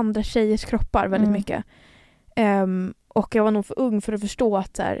också andra tjejers kroppar väldigt mycket. Och jag var nog för ung för att förstå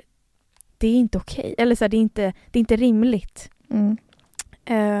att så här, det är inte okej. Eller så här, det är inte rimligt.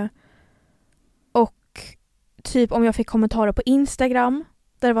 Och typ om jag fick kommentarer på Instagram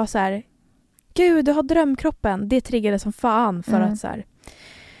där det var så här, gud, du har drömkroppen. Det triggade som fan för att så här.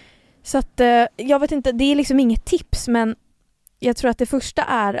 Så att jag vet inte, det är liksom inget tips, men jag tror att det första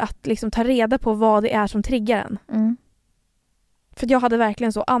är att liksom ta reda på vad det är som triggar en. För jag hade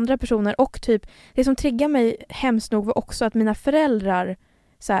verkligen så andra personer, och typ det som triggar mig hemskt nog var också att mina föräldrar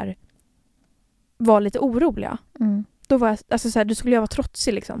så här, var lite oroliga. Då var jag, alltså så här, då skulle jag vara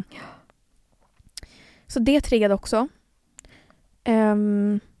trotsig liksom. Så det triggade också.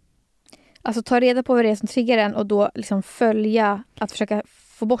 Alltså ta reda på vad det är som triggar en och då liksom följa, att försöka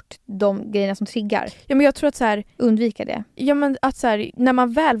få bort de grejerna som triggar. Ja, men jag tror att så här, undvika det. Ja, men att så här, när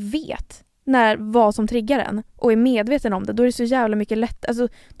man väl vet vad som triggar en och är medveten om det, då är det så jävla mycket lätt. Alltså,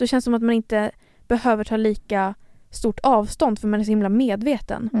 då känns det som att man inte behöver ta lika stort avstånd, för man är så himla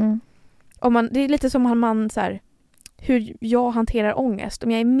medveten. Och det är lite som om man så här, hur jag hanterar ångest.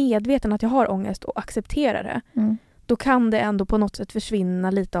 Om jag är medveten att jag har ångest och accepterar det, då kan det ändå på något sätt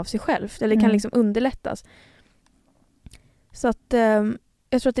försvinna lite av sig själv. Eller kan liksom underlättas. Så att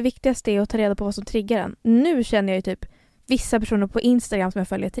jag tror att det viktigaste är att ta reda på vad som triggar en. Nu känner jag ju typ vissa personer på Instagram som jag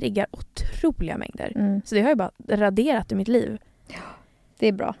följer triggar otroliga mängder. Så det har jag bara raderat i mitt liv. Det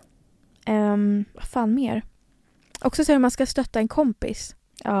är bra. Vad fan mer? Också så hur man ska stötta en kompis.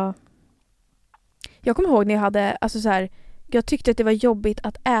 Ja. Jag kommer ihåg när jag hade, alltså så här, jag tyckte att det var jobbigt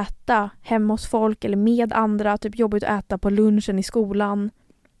att äta hemma hos folk eller med andra. Typ jobbigt att äta på lunchen i skolan.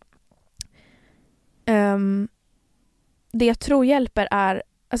 Det jag tror hjälper är,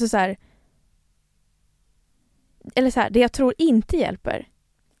 alltså så här, eller så här, det jag tror inte hjälper,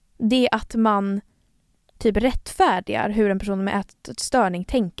 det är att man typ rättfärdigar hur en person med ätstörning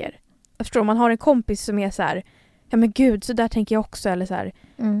tänker. Jag förstår, om man har en kompis som är så här, ja men gud, så där tänker jag också, eller så här.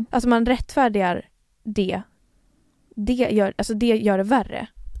 Alltså man rättfärdigar det gör det värre.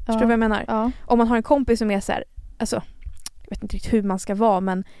 Förstår du vad jag menar? Ja. Om man har en kompis som är så här, alltså jag vet inte riktigt hur man ska vara,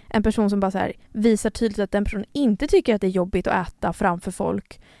 men en person som bara så här visar tydligt att den personen inte tycker att det är jobbigt att äta framför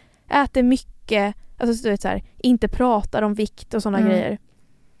folk, äter mycket, alltså du vet så här, inte pratar om vikt och sådana grejer.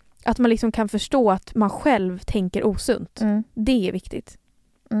 Att man liksom kan förstå att man själv tänker osunt. Det är viktigt.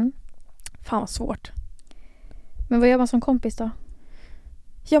 Fan vad svårt. Men vad gör man som kompis då?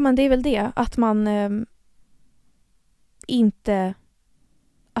 Ja, men det är väl det, att man inte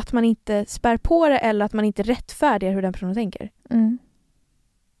att man inte spär på det eller att man inte rättfärdigar hur den personen tänker.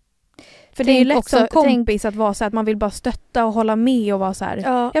 För det är ju lätt också, som kompis att vara så här, att man vill bara stötta och hålla med och vara så här.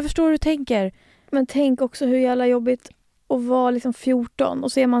 Ja. Jag förstår hur du tänker. Men tänk också hur jävla jobbigt att vara liksom 14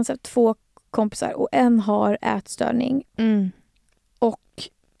 och så är man så här 2 kompisar och en har ätstörning. Och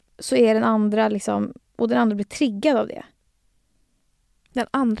så är den andra liksom, och den andra blir triggad av det. Den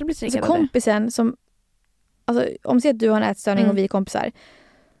andra blir triggad alltså av kompisen som, alltså om vi säger att du har en ätstörning och vi är kompisar.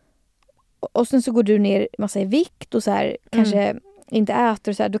 Och sen så går du ner massa i vikt och så här kanske inte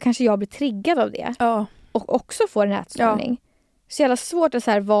äter och så här, då kanske jag blir triggad av det. Ja. Och också får en ätstörning. Ja. Så jävla svårt att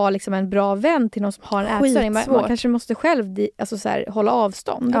så här, vara liksom en bra vän till någon som har en ätstörning. Man kanske måste själv alltså, så här, hålla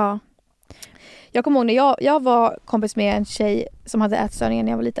avstånd. Ja. Jag kommer ihåg när jag var kompis med en tjej som hade ätstörningar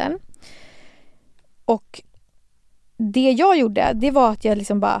när jag var liten. Och det jag gjorde, det var att jag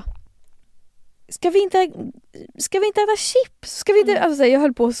liksom bara Ska vi inte äta chips? Ska vi inte, alltså, jag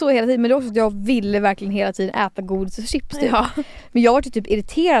höll på så hela tiden. Men det var också att jag ville verkligen hela tiden äta godis och chips typ. Ja. Men jag var typ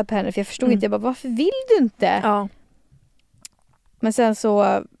irriterad på henne. För jag förstod inte, jag bara, varför vill du inte? Ja. Men sen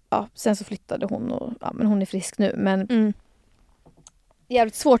så flyttade hon och men hon är frisk nu. Men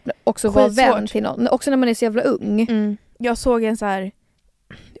jävligt svårt också att vara vän till någon. Också när man är så jävla ung. Jag såg en så här,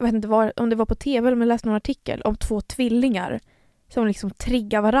 jag vet inte om det var på tv eller om jag läste någon artikel om 2 tvillingar som liksom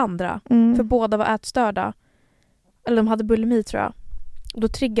triggar varandra. För båda var ätstörda. Eller de hade bulimi tror jag. Och då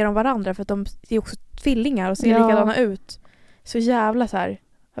triggar de varandra för att de är också tvillingar och ser likadana ut. Så jävla så här,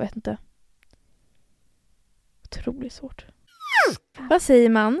 jag vet inte. Otroligt svårt. Vad säger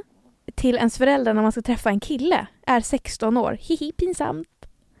man till ens föräldrar när man ska träffa en kille? Är 16 år. Hihi, pinsamt.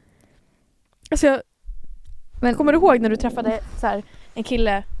 Alltså kommer du ihåg när du träffade så här, en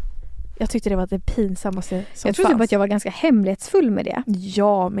kille? Jag tyckte det var det pinsammaste som jag tror typ att jag var ganska hemlighetsfull med det.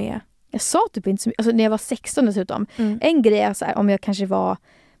 Jag med. Jag sa typ inte så mycket. Alltså när jag var 16 dessutom. En grej är så här, om jag kanske var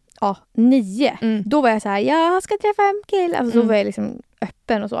 9. Då var jag så här, jag ska träffa en kille. Alltså då var jag liksom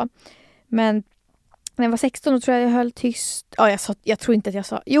öppen och så. Men när jag var 16 då tror jag höll tyst. Ja, jag tror inte att jag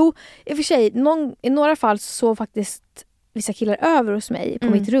sa. Jo, i och för sig. I några fall så faktiskt vissa killar över hos mig på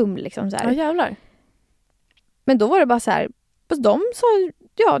mitt rum. Liksom, så här. Ja, jävlar. Men då var det bara så här. De sa,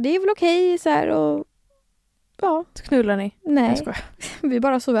 ja det är väl okej så här och ja. Så knullar ni? Nej, vi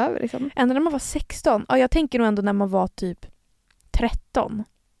bara sov över liksom. Ändå när man var 16. Ja, jag tänker nog ändå när man var typ 13.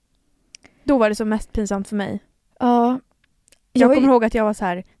 Då var det som mest pinsamt för mig. Ja. Jag kommer ihåg att jag var så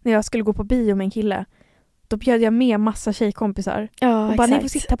här, när jag skulle gå på bio med en kille. Då bjöd jag med massa tjejkompisar. Ja, och bara, ni får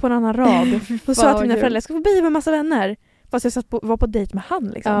sitta på en annan rad. Och sa till mina föräldrar, jag ska på bio med massa vänner. Fast jag var på dejt med han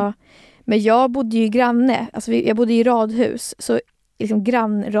liksom. Ja. Men jag bodde ju granne. Alltså jag bodde i radhus. Så liksom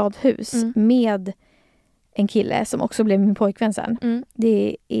grannradhus med en kille som också blev min pojkvän sen.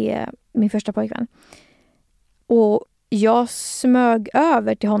 Det är min första pojkvän. Och jag smög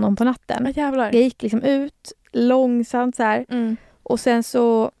över till honom på natten. Oh, jävlar. Jag gick liksom ut långsamt så här. Och sen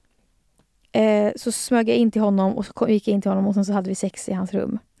så smög jag in till honom och så gick jag in till honom och sen så hade vi sex i hans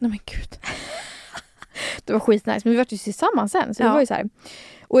rum. Nej men gud. Det var skitnice. Men vi var ju tillsammans sen. Så det var ju så här.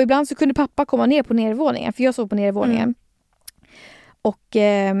 Och ibland så kunde pappa komma ner på nedervåningen. För jag sov på nedervåningen. Och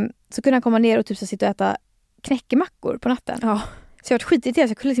så kunde han komma ner och typ så sitta och äta knäckemackor på natten. Ja. Så jag var skitirriterad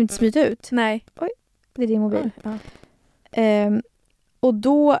så jag kunde liksom inte smita ut. Nej. Oj, det är din mobil. Ja. Och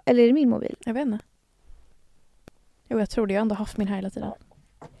då, eller är det min mobil? Jag vet inte. Jo, jag tror det. Jag har ändå haft min här hela tiden.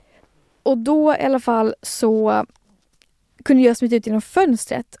 Och då i alla fall så kunde jag smita ut genom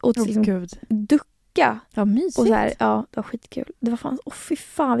fönstret och liksom ducka. Ja, mysigt. Och så här, ja, det var skitkul. Det var fan, fy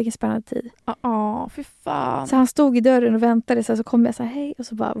fan vilken spännande tid. Ja, fy fan. Så han stod i dörren och väntade så kom jag så här, hej. Och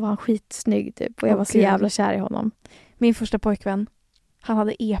så bara var han skitsnygg typ. Och jag var så jävla kär i honom. Min första pojkvän, han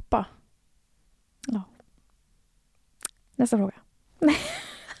hade EPA. Ja. Nästa fråga.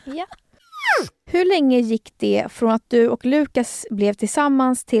 Ja. Hur länge gick det från att du och Lukas blev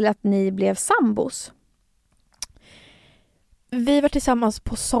tillsammans till att ni blev sambos? Vi var tillsammans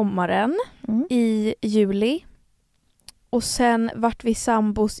på sommaren i juli. Och sen vart vi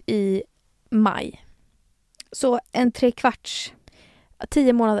sambos i maj. Så en 3/4?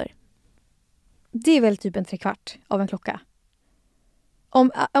 10 månader. Det är väl typ en 3/4 av en klocka?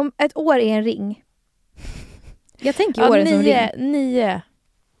 Om ett år är en ring. Jag tänker åren som ring.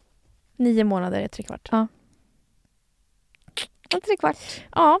 9 månader är 3/4. Ja. En 3/4.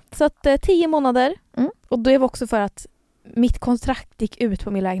 Ja, så att 10 månader. Och det var också för att mitt kontrakt gick ut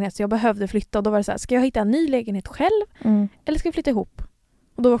på min lägenhet så jag behövde flytta. Och då var det så här, ska jag hitta en ny lägenhet själv? Eller ska vi flytta ihop?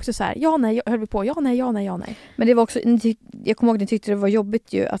 Och då var det också så här, ja nej, höll vi på, ja nej. Men det var också, jag kommer ihåg att ni tyckte det var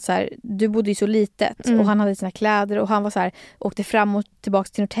jobbigt ju att så här, du bodde ju så litet och han hade sina kläder och han var så här, åkte fram och tillbaka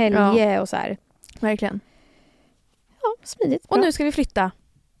till Norrtälje och så här. Verkligen. Ja, smidigt. Bra. Och nu ska vi flytta.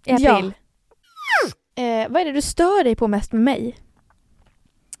 i april. Vad är det du stör dig på mest med mig?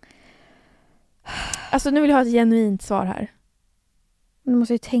 Alltså nu vill jag ha ett genuint svar här. Nu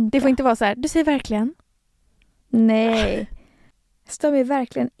måste jag tänka. Det får inte vara så här, du säger verkligen. Nej. Jag stör mig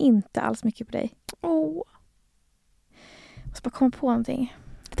verkligen inte alls mycket på dig. Åh. Jag måste bara komma på någonting.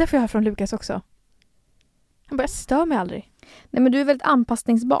 Det är därför jag hör från Lukas också. Han bara, jag stör mig aldrig. Nej, men du är väldigt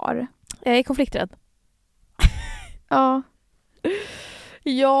anpassningsbar. Jag är konflikträdd. Ja.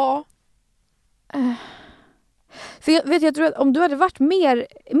 Ja. För jag tror att om du hade varit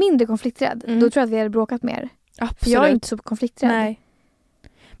mindre konflikträdd, då tror jag att vi hade bråkat mer. Absolut. För jag är inte så konflikträdd. Nej.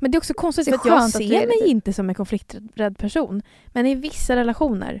 Men det är också konstigt det är för att jag skönt att du ser är mig lite. inte som en konflikträdd person. Men i vissa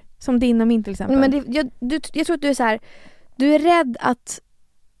relationer, som din och min till exempel. Men jag tror att du är så här, du är rädd att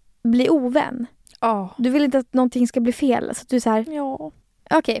bli ovän. Ja. Du vill inte att någonting ska bli fel. Så att du är så här, Ja.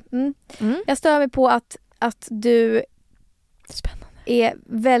 okej. Jag stör mig på att du Spännande. är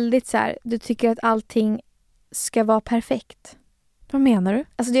väldigt så här, du tycker att allting ska vara perfekt. Vad menar du?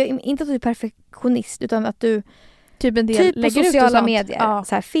 Alltså det är inte att du är perfektionist, utan att du Typ en del typ på lägger ut och sociala sånt. medier. Ja.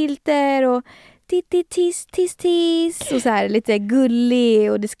 Så här filter och tiss och så här lite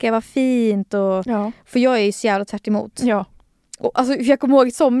gullig och det ska vara fint. Och, Ja. för jag är ju så jävla tvärt emot. Ja. Och, alltså, för jag kommer ihåg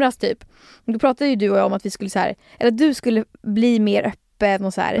i somras typ. Då pratade ju du och jag om att vi skulle så här, eller du skulle bli mer öppen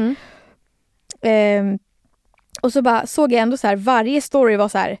och så här. Och så bara såg jag ändå så här, varje story var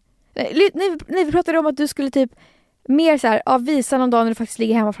så här. Nej, vi pratade om att du skulle typ mer så här, visa någon dag när du faktiskt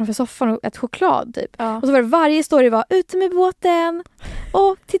ligger hemma framför soffan och äter choklad typ. Ja. Och så var det varje story var ute med båten.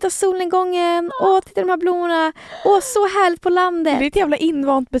 Och titta solnedgången. Och titta de här blommorna. Och så härligt på landet. Det är ett jävla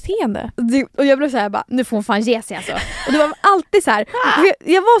invant beteende. Och jag blev så här bara, nu får hon fan ge sig alltså. Och det var alltid så här.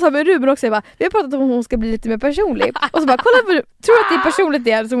 Jag var så här med Ruben också, jag bara, vi har pratat om att hon ska bli lite mer personlig. Och så bara, kolla på, tror att det är personligt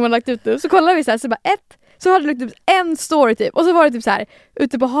det som hon har lagt ut nu. Så kollar vi så här, så bara så hade det lagt ut en story typ. Och så var det typ så här,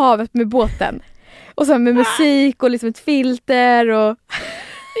 ute på havet med båten. Och så med musik och liksom ett filter och...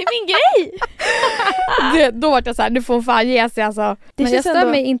 Det är min grej! Då var jag så här, nu får hon fan ge sig alltså. Det Men jag känns stör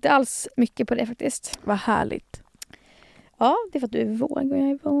ändå- mig inte alls mycket på det faktiskt. Vad härligt. Ja, det är för att du är våg och jag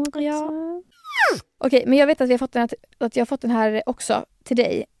är våg också. Ja. Okej, men jag vet att jag har fått den här också till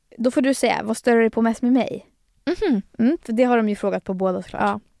dig. Då får du säga, vad stör du dig på mest med mig? För det har de ju frågat på båda såklart.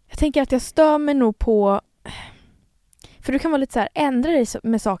 Ja. Jag tänker att jag stör mig nog på... För du kan vara lite så här, ändra dig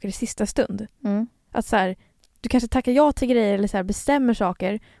med saker i sista stund. Att så här, du kanske tackar ja till grejer eller så här, bestämmer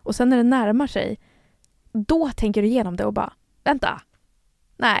saker. Och sen när det närmar sig, då tänker du igenom det och bara, vänta.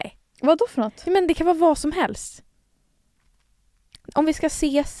 Nej. Vad då för något? Men det kan vara vad som helst. Om vi ska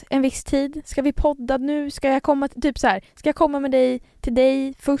ses en viss tid, ska vi podda nu? Ska jag komma typ så här, ska jag komma med dig till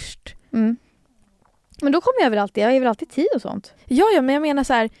dig först? Men då kommer jag väl alltid tid och sånt. Ja, men jag menar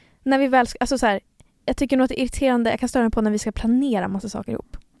så här, när vi väl alltså så här, jag tycker nog att det är irriterande, jag kan störa mig på när vi ska planera massa saker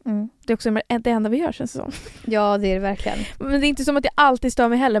ihop. Det är också det enda vi gör, känns det som. Ja, det är det verkligen. Men det är inte som att jag alltid stör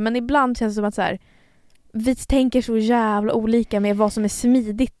mig heller, men ibland känns det som att så här, vi tänker så jävla olika med vad som är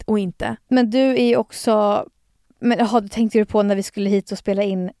smidigt och inte. Men du är ju också... Men du tänkte ju på när vi skulle hit och spela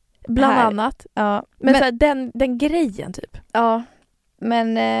in Bland här. annat. Ja, Men så här, den grejen typ. Ja,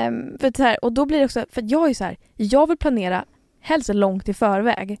 men... För så här, och då blir det också, för jag är så här, jag vill planera helst långt i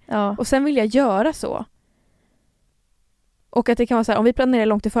förväg. ja. Och sen vill jag göra så. Och att det kan vara så här, om vi planerar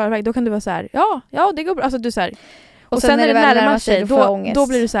långt i förväg, då kan du vara så här, ja det går bra. Alltså du så här, och sen när det väl närmar sig, då får jag ångest. då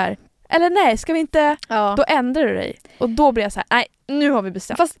blir du så här, eller nej, ska vi inte, Ja. då ändrar du dig. Och då blir jag så här, nej, nu har vi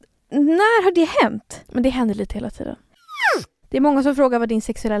bestämt. Fast när har det hänt? Men det händer lite hela tiden. Det är många som frågar vad din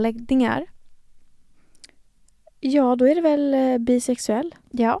sexuella läggning är. Ja, då är det väl bisexuell,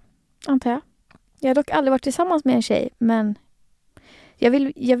 Ja. antar jag. Jag har dock aldrig varit tillsammans med en tjej, men jag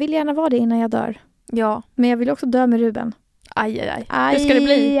vill gärna vara det innan jag dör. Ja. Men jag vill också dö med Ruben. Aj. Hur ska det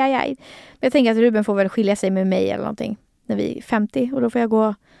bli? Aj. Men jag tänker att Ruben får väl skilja sig med mig eller någonting när vi är 50. Och då får jag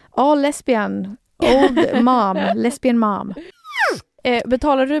gå all lesbian, old mom, lesbian mom.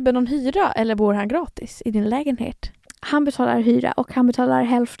 Betalar Ruben någon hyra eller bor han gratis i din lägenhet? Han betalar hyra och han betalar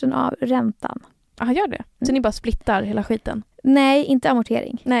hälften av räntan. Ja, han gör det. Så ni bara splittar hela skiten? Nej, inte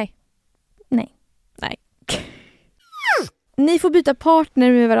amortering. Nej. Ni får byta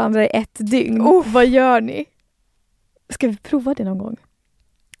partner med varandra i 1 dygn. Vad gör ni? Ska vi prova det någon gång?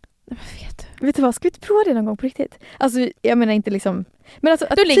 Men vet du? Vet du vad, ska vi inte prova det någon gång på riktigt? Alltså, jag menar inte liksom... Men alltså,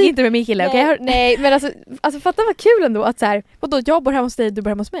 Du ligger inte med min kille, okej? Nej, men alltså fatta vad kul ändå att så här... Vadå, jag bor hemma hos dig, du bor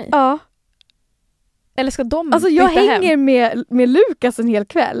hemma hos mig? Ja. Eller ska de Alltså jag byta hänger hem? med Lukas en hel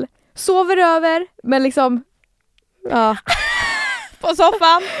kväll. Sover över, men liksom... Ja, På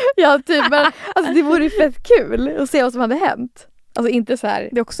soffan? ja typ. Men alltså det vore ju fett kul att se vad som hade hänt. Alltså inte så här...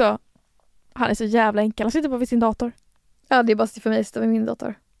 Det är också... Han är så jävla enkel. Han sitter bara vid sin dator. Ja, det är bara för mig att sitta med min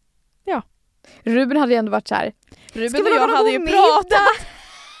dator. Ruben hade ju ändå varit så här. Ruben och jag hade ju pratat.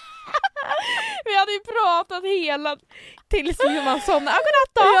 Vi hade ju pratat hela tills man somnade.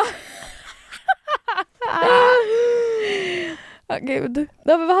 Godnatt då! Ja, gud.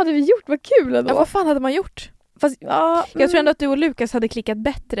 Ja, men vad hade vi gjort? Vad kul ändå. Ja, vad fan hade man gjort? Fast, ja, Jag tror ändå att du och Lukas hade klickat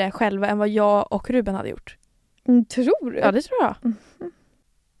bättre själva än vad jag och Ruben hade gjort. Tror du? Ja, det tror jag.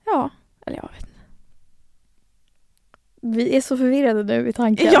 Ja, eller jag vet inte. Vi är så förvirrade nu i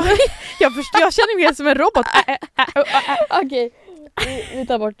tanken. Jag känner mig som en robot. Okej, vi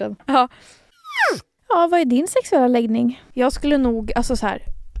tar bort den. Ja, vad är din sexuella läggning? Jag skulle nog, alltså så här.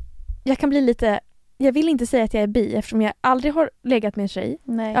 Jag kan bli lite, jag vill inte säga att jag är bi eftersom jag aldrig har legat med en tjej.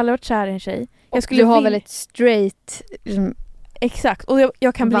 Nej. Jag har aldrig varit kär i en tjej. Du har väldigt straight Exakt, och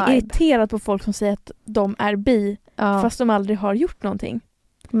jag kan bli vibe. irriterad på folk som säger att de är bi fast de aldrig har gjort någonting.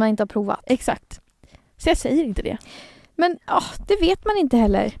 Man inte har provat. Exakt. Så jag säger inte det. Men det vet man inte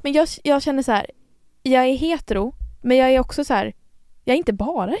heller. Men jag känner så här, jag är hetero, men jag är också så här, jag är inte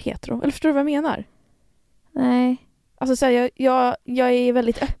bara hetero. Eller förstår du vad jag menar? Nej. Alltså så här, jag är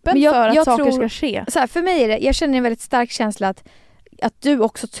väldigt öppen Men för att jag saker tror, ska ske. Så här, för mig är det, jag känner en väldigt stark känsla att du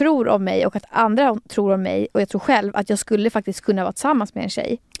också tror om mig och att andra tror om mig, och jag tror själv att jag skulle faktiskt kunna vara tillsammans med en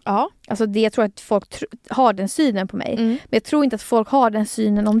tjej. Ja. Alltså jag tror att folk har den synen på mig. Men jag tror inte att folk har den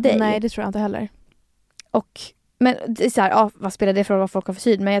synen om dig. Nej, det tror jag inte heller. Men det är så här, vad spelar det för roll vad folk har för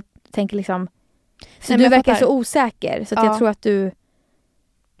syn? Men jag tänker liksom, så Nej, du men jag verkar fattar. så osäker så att jag tror att du...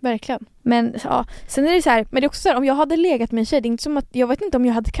 Verkligen. Men ja, sen är det så här... Men det är också så här, om jag hade legat med en tjej, det är inte som att, jag vet inte om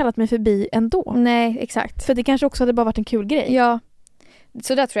jag hade kallat mig förbi ändå. Nej, exakt. För det kanske också hade bara varit en kul grej. Ja,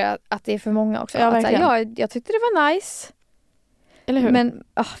 så där tror jag att det är för många också. Ja, att, verkligen. så här, jag tyckte det var nice. Eller hur? Men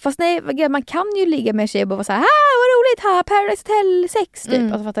fast nej, man kan ju ligga med en tjej och bara vara så här, vad roligt, Paradise Hotel 6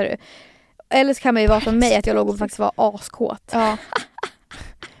 typ. Alltså, fattar du? Eller så kan man ju vara som mig, att jag låg och faktiskt var askåt. Ja.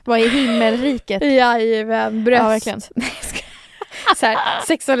 Vad är himmelriket? Jajamän, bröst. Ja, verkligen. Så här,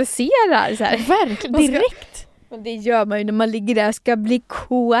 sexualiserar så här. Verkligen, direkt. Men det gör man ju när man ligger där och ska bli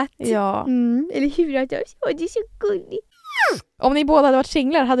kåt. Ja. Eller hur? Det är så gulligt. Om ni båda hade varit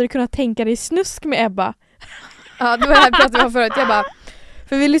singlar hade du kunnat tänka dig snusk med Ebba. Ja, det var det här pratade vi om förut. Jag bara,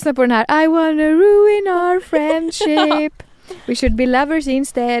 för vi lyssnade på den här I wanna ruin our friendship. We should be lovers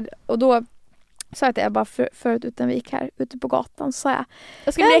instead. Och då sa jag till Ebba förut Utanvik här ute på gatan, så sa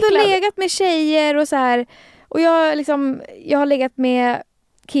jag har ändå legat med tjejer och så här. Och jag har legat med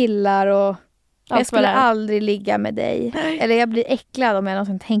killar och jag skulle aldrig ligga med dig. Eller jag blir äcklad om jag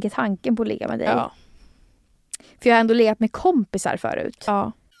någonsin tänker tanken på att ligga med dig. Ja. För jag har ändå legat med kompisar förut.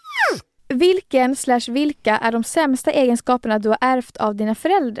 Ja. Vilka är de sämsta egenskaperna du har ärvt av dina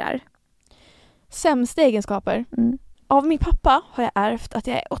föräldrar? Sämsta egenskaper? Av min pappa har jag ärvt att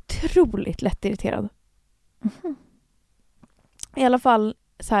jag är otroligt lättirriterad. I alla fall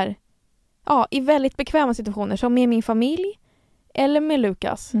så här, ja, i väldigt bekväma situationer som med min familj eller med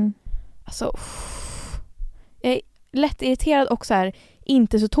Lukas. Alltså, jag är lättirriterad och så här,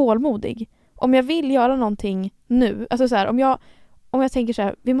 inte så tålmodig. Om jag vill göra någonting nu, alltså så här, om jag tänker så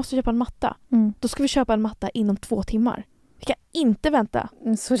här, vi måste köpa en matta. Då ska vi köpa en matta inom 2 timmar. Vi kan inte vänta.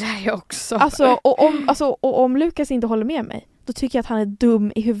 Så där är jag också. Alltså, om Lukas inte håller med mig, då tycker jag att han är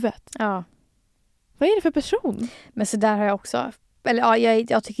dum i huvudet. Ja. Vad är det för person? Men så där har jag också. Eller ja,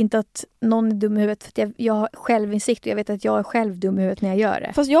 jag tycker inte att någon är dum i huvudet, för att jag har självinsikt och jag vet att jag är själv dum i huvudet när jag gör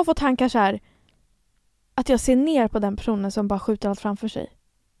det. Fast jag får tankar så här, att jag ser ner på den personen som bara skjuter allt framför sig.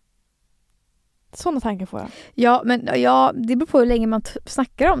 Sådana tankar får jag. Ja, men det beror på hur länge man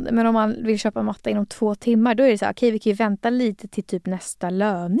snackar om det. Men om man vill köpa en matta inom 2 timmar, då är det så här, okej, vi kan ju vänta lite till typ nästa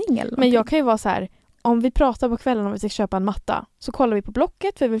löning eller någonting. Men jag kan ju vara så här, om vi pratar på kvällen om vi ska köpa en matta, så kollar vi på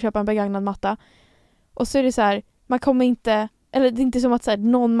Blocket för vi vill köpa en begagnad matta. Och så är det så här, man kommer inte, eller det är inte som att så här,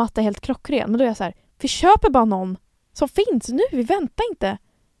 någon matta är helt klockren, men då är jag så här, vi köper bara någon som finns nu, vi väntar inte.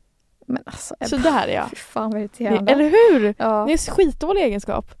 Men alltså, så där är jag. Fy fan vad irriterande. Eller hur? Ja. Det är en skitdålig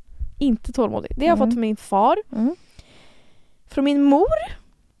egenskap. Inte tålmodig. Det har jag fått från min far. Från min mor.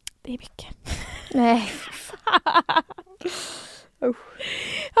 Det är mycket. Nej. Ja,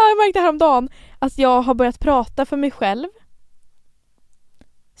 jag märkte häromdagen att jag har börjat prata för mig själv.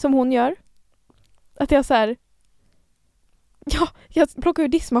 Som hon gör. Att jag så här. Ja, jag plockar ur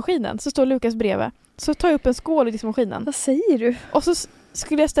diskmaskinen, så står Lukas bredvid. Så tar jag upp en skål i diskmaskinen. Vad säger du? Och så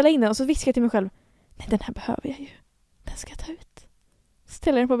skulle jag ställa in den och så viskar jag till mig själv. Nej, den här behöver jag ju. Den ska jag ta ut.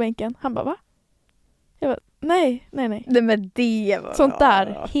 Ställer den på bänken. Han bara, va? Jag bara, nej. Nej, men det var... Sånt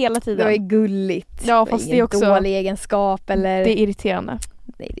där, hela tiden. Det var ju gulligt. Ja, fast det är också... dålig egenskap eller... Det är irriterande.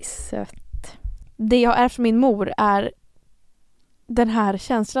 Nej, det är sött. Det jag är från min mor är den här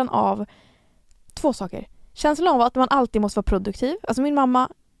känslan av 2 saker. Känslan av att man alltid måste vara produktiv. Alltså min mamma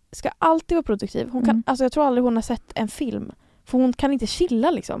ska alltid vara produktiv. Hon kan, alltså jag tror aldrig hon har sett en film. För hon kan inte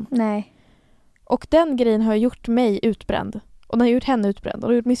chilla liksom. Nej. Och den grejen har gjort mig utbränd. Och den har gjort henne utbränd. Och den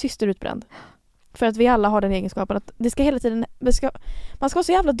har gjort min syster utbränd. För att vi alla har den egenskapen att det ska hela tiden, man ska vara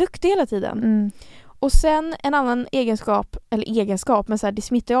så jävla duktig hela tiden. Och sen en annan egenskap, men så här, det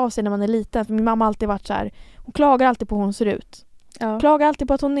smittar av sig när man är liten. För min mamma har alltid varit så här, hon klagar alltid på hur hon ser ut. Ja. Klagar alltid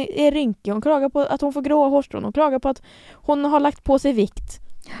på att hon är rynkig. Hon klagar på att hon får gråa hårstrån. Hon klagar på att hon har lagt på sig vikt.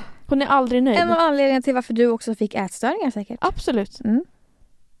 Hon är aldrig nöjd. En av anledningarna till varför du också fick ätstörningar säkert. Absolut.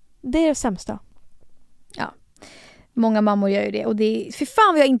 Det är det sämsta. Ja. Många mammor gör ju det. Och det är, för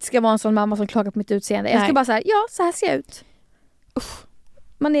fan vad jag inte ska vara en sån mamma som klagar på mitt utseende. Jag ska bara säga, ja, så här ser jag ut. Uff.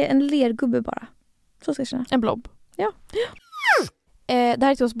 Man är en lergubbe bara. Så ska jag känna. En blob. Ja. Det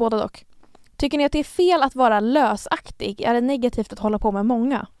här är till oss båda dock. Tycker ni att det är fel att vara lösaktig? Är det negativt att hålla på med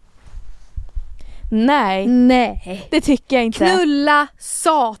många? Nej. Det tycker jag inte. Knulla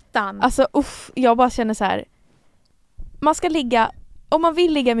satan. Alltså jag bara känner så här. Man ska ligga, om man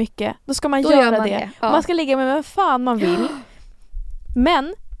vill ligga mycket, då ska man göra det. Ja. Man ska ligga med vem fan man vill.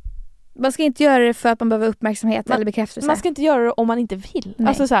 Men man ska inte göra det för att man behöver uppmärksamhet eller bekräftelse. Man ska inte göra det om man inte vill. Nej.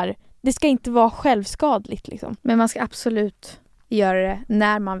 Alltså så här, det ska inte vara självskadligt liksom. Men man ska absolut göra det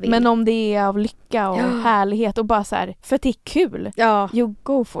när man vill. Men om det är av lycka och härlighet och bara så här, för att det är kul. Ja. You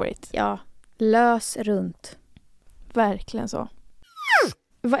go for it. Ja. Lös runt. Verkligen så.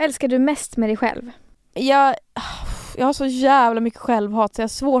 Vad älskar du mest med dig själv? Jag har så jävla mycket självhat så jag har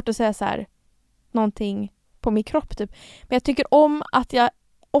svårt att säga så här någonting på min kropp typ. Men jag tycker om att jag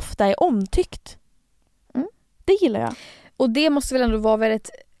ofta är omtyckt. Det gillar jag. Och det måste väl ändå vara väldigt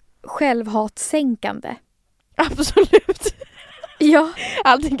självhatsänkande. Absolut. Ja.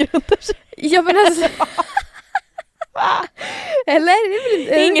 Allting grundar sig. Ja men alltså. Eller?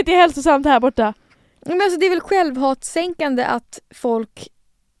 Det är inget är hälsosamt här borta. Men alltså det är väl självhatsänkande att folk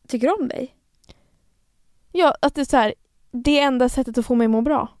tycker om dig? Ja, att det är så här, det är enda sättet att få mig att må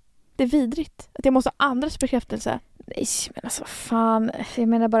bra. Det är vidrigt. Att jag måste ha andras bekräftelse. Nej, men alltså fan. Jag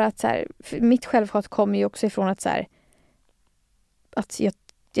menar bara att så här, mitt självhat kommer ju också ifrån att så här, att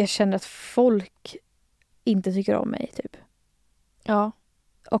jag känner att folk inte tycker om mig typ. Ja.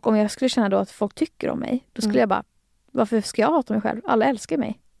 Och om jag skulle känna då att folk tycker om mig, då skulle jag bara, varför ska jag hata mig själv? Alla älskar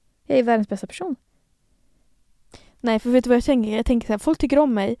mig. Jag är världens bästa person. Nej, för vet du vad jag tänker? Jag tänker så här, folk tycker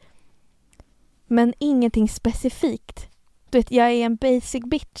om mig. Men ingenting specifikt. Du vet, jag är en basic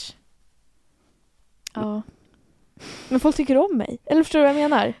bitch. Ja. Men folk tycker om mig. Eller förstår du vad jag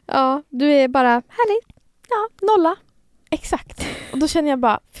menar? Ja, du är bara härlig. Ja, nolla. Exakt. Och då känner jag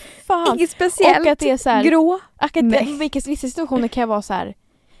bara, fan. Inget speciellt. Och att det är så här, grå. Vissa situationer kan jag vara så här.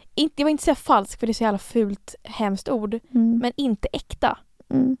 Jag vill inte säga falsk för det är så jävla fult, hemskt ord. Men inte äkta.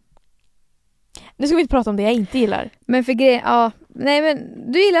 Nu ska vi inte prata om det jag inte gillar. Men för grejen, ja. Nej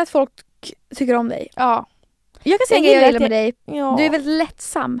men du gillar att folk tycker om dig. Ja. Jag kan säga att jag gillar med dig. Ja. Du är väldigt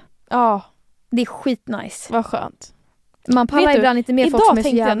lättsam. Ja. Det är skitnice. Vad skönt. Man pallar ibland inte med folk som är så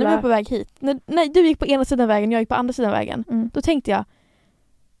jävla... Idag tänkte jag, nu är jag på väg hit. När du gick på ena sidan vägen, jag gick på andra sidan vägen. Då tänkte jag,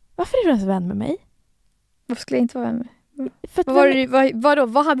 varför är du ens vän med mig? Varför skulle jag inte vara vän med mig?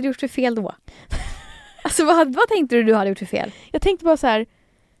 Vad hade du gjort för fel då? Alltså vad tänkte du hade gjort för fel? Jag tänkte bara så här.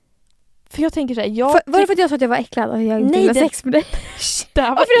 För jag tänker så här, var det för att jag sa att jag var äcklad och jag inte ville sex med dig?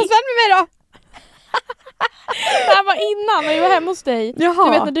 Varför är du vän med mig då? Det här var innan när jag var hemma hos dig. Jaha.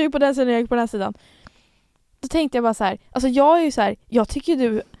 Du vet när du gick på den sidan och jag gick på den sidan. Då tänkte jag bara så här, alltså jag är ju så här, jag tycker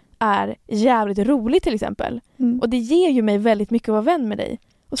du är jävligt rolig till exempel. Och det ger ju mig väldigt mycket att vara vän med dig.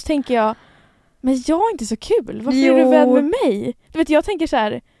 Och så tänker jag, men jag är inte så kul. Varför är du vän med mig? Du vet, jag tänker så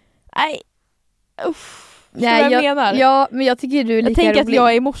här, nej. Uff. Nej, jag menar. Ja, men jag tycker du är lika rolig. Jag tänker att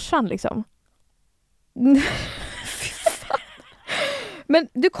jag är morsan liksom. Men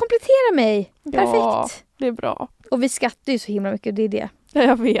du kompletterar mig. Perfekt. Ja, det är bra. Och vi skrattar ju så himla mycket, det är det. Ja,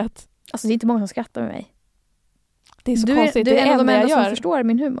 jag vet. Alltså det är inte många som skrattar med mig. Det är så konstigt. Du är en av de enda som förstår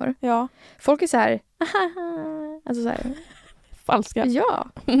min humor. Ja. Folk är så här, alltså så här. Falska. Ja.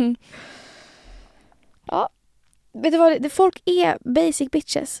 Ja. Vet du vad? Folk är basic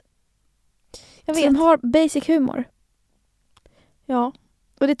bitches. Jag vet. Som har basic humor. Ja.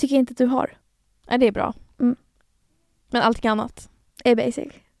 Och det tycker jag inte att du har. Nej, det är bra. Men allting annat är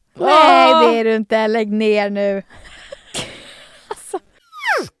basic. Nej, det är du inte. Lägg ner nu. Alltså.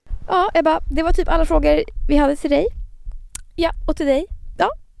 Ja, Ebba, det var typ alla frågor vi hade till dig. Ja, och till dig. Ja.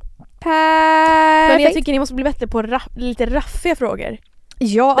 Perfekt. Men jag tycker ni måste bli bättre på lite raffiga frågor.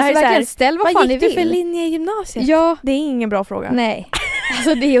 Ja, alltså verkligen ställ vad fan ni vill. Vad gick du för linje i gymnasiet? Ja. Det är ingen bra fråga. Nej.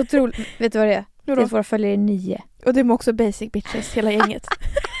 Alltså det är otroligt. Vet du vad det är? Det är att våra följare är 9. Och de är också basic bitches, hela gänget.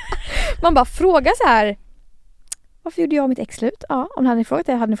 Man bara frågar så här. Varför gjorde jag mitt ex slut? Ja, om ni hade frågat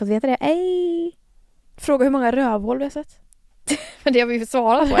det hade ni fått veta det. Ej. Fråga hur många rövhål vi har sett. Men det har vi ju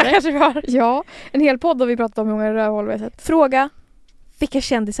svarat på. Kanske vi har. Ja, en hel podd har vi pratat om hur många rövhål vi har sett. Fråga vilka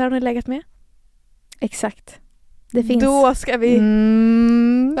kändisar har ni legat med? Exakt. Det finns. Då ska vi...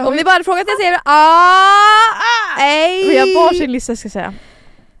 Om ni bara hade frågat det säger vi ej. Vi har varsin lista ska jag säga.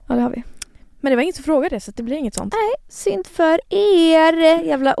 Ja, det har vi. Men det var inget som frågade så det blir inget sånt. Nej, synd för er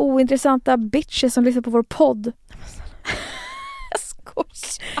jävla ointressanta bitches som lyssnar på vår podd. Jag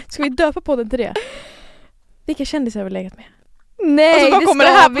skojar. Ska vi döpa podden till det? Vilka kändisar har vi legat med? Nej, alltså, vad kommer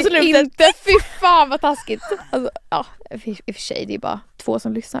det här på slutet? Inte. Fy fan vad taskigt. Alltså, ja, i och för sig det är bara 2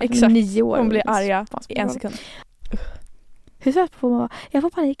 som lyssnar. Exakt. 9 år. Hon blir arga i 1 sekund. Hur söt får man vara? Jag får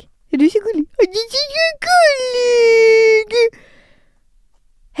panik. Är du så gullig? Du är så gullig!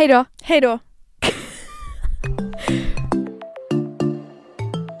 Hej då. Hej då.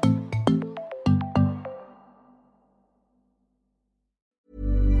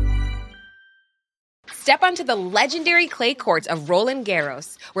 Step onto the legendary clay courts of Roland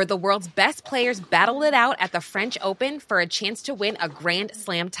Garros, where the world's best players battle it out at the French Open for a chance to win a Grand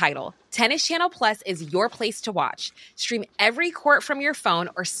Slam title. Tennis Channel Plus is your place to watch. Stream every court from your phone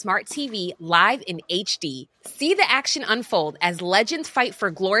or smart TV live in HD. See the action unfold as legends fight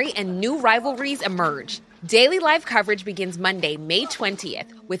for glory and new rivalries emerge. Daily live coverage begins Monday, May 20th,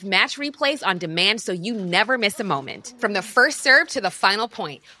 with match replays on demand so you never miss a moment. From the first serve to the final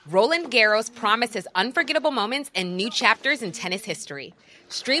point, Roland Garros promises unforgettable moments and new chapters in tennis history.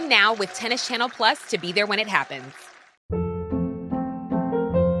 Stream now with Tennis Channel Plus to be there when it happens.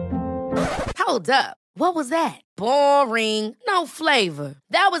 Hold up. What was that? Boring. No flavor.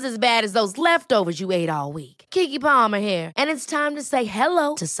 That was as bad as those leftovers you ate all week. Keke Palmer here, and it's time to say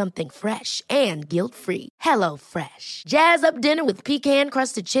hello to something fresh and guilt-free. Hello Fresh. Jazz up dinner with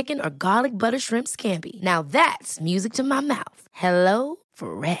pecan-crusted chicken or garlic butter shrimp scampi. Now that's music to my mouth. Hello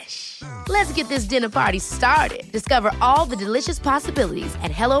Fresh. Let's get this dinner party started. Discover all the delicious possibilities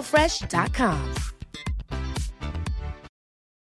at hellofresh.com.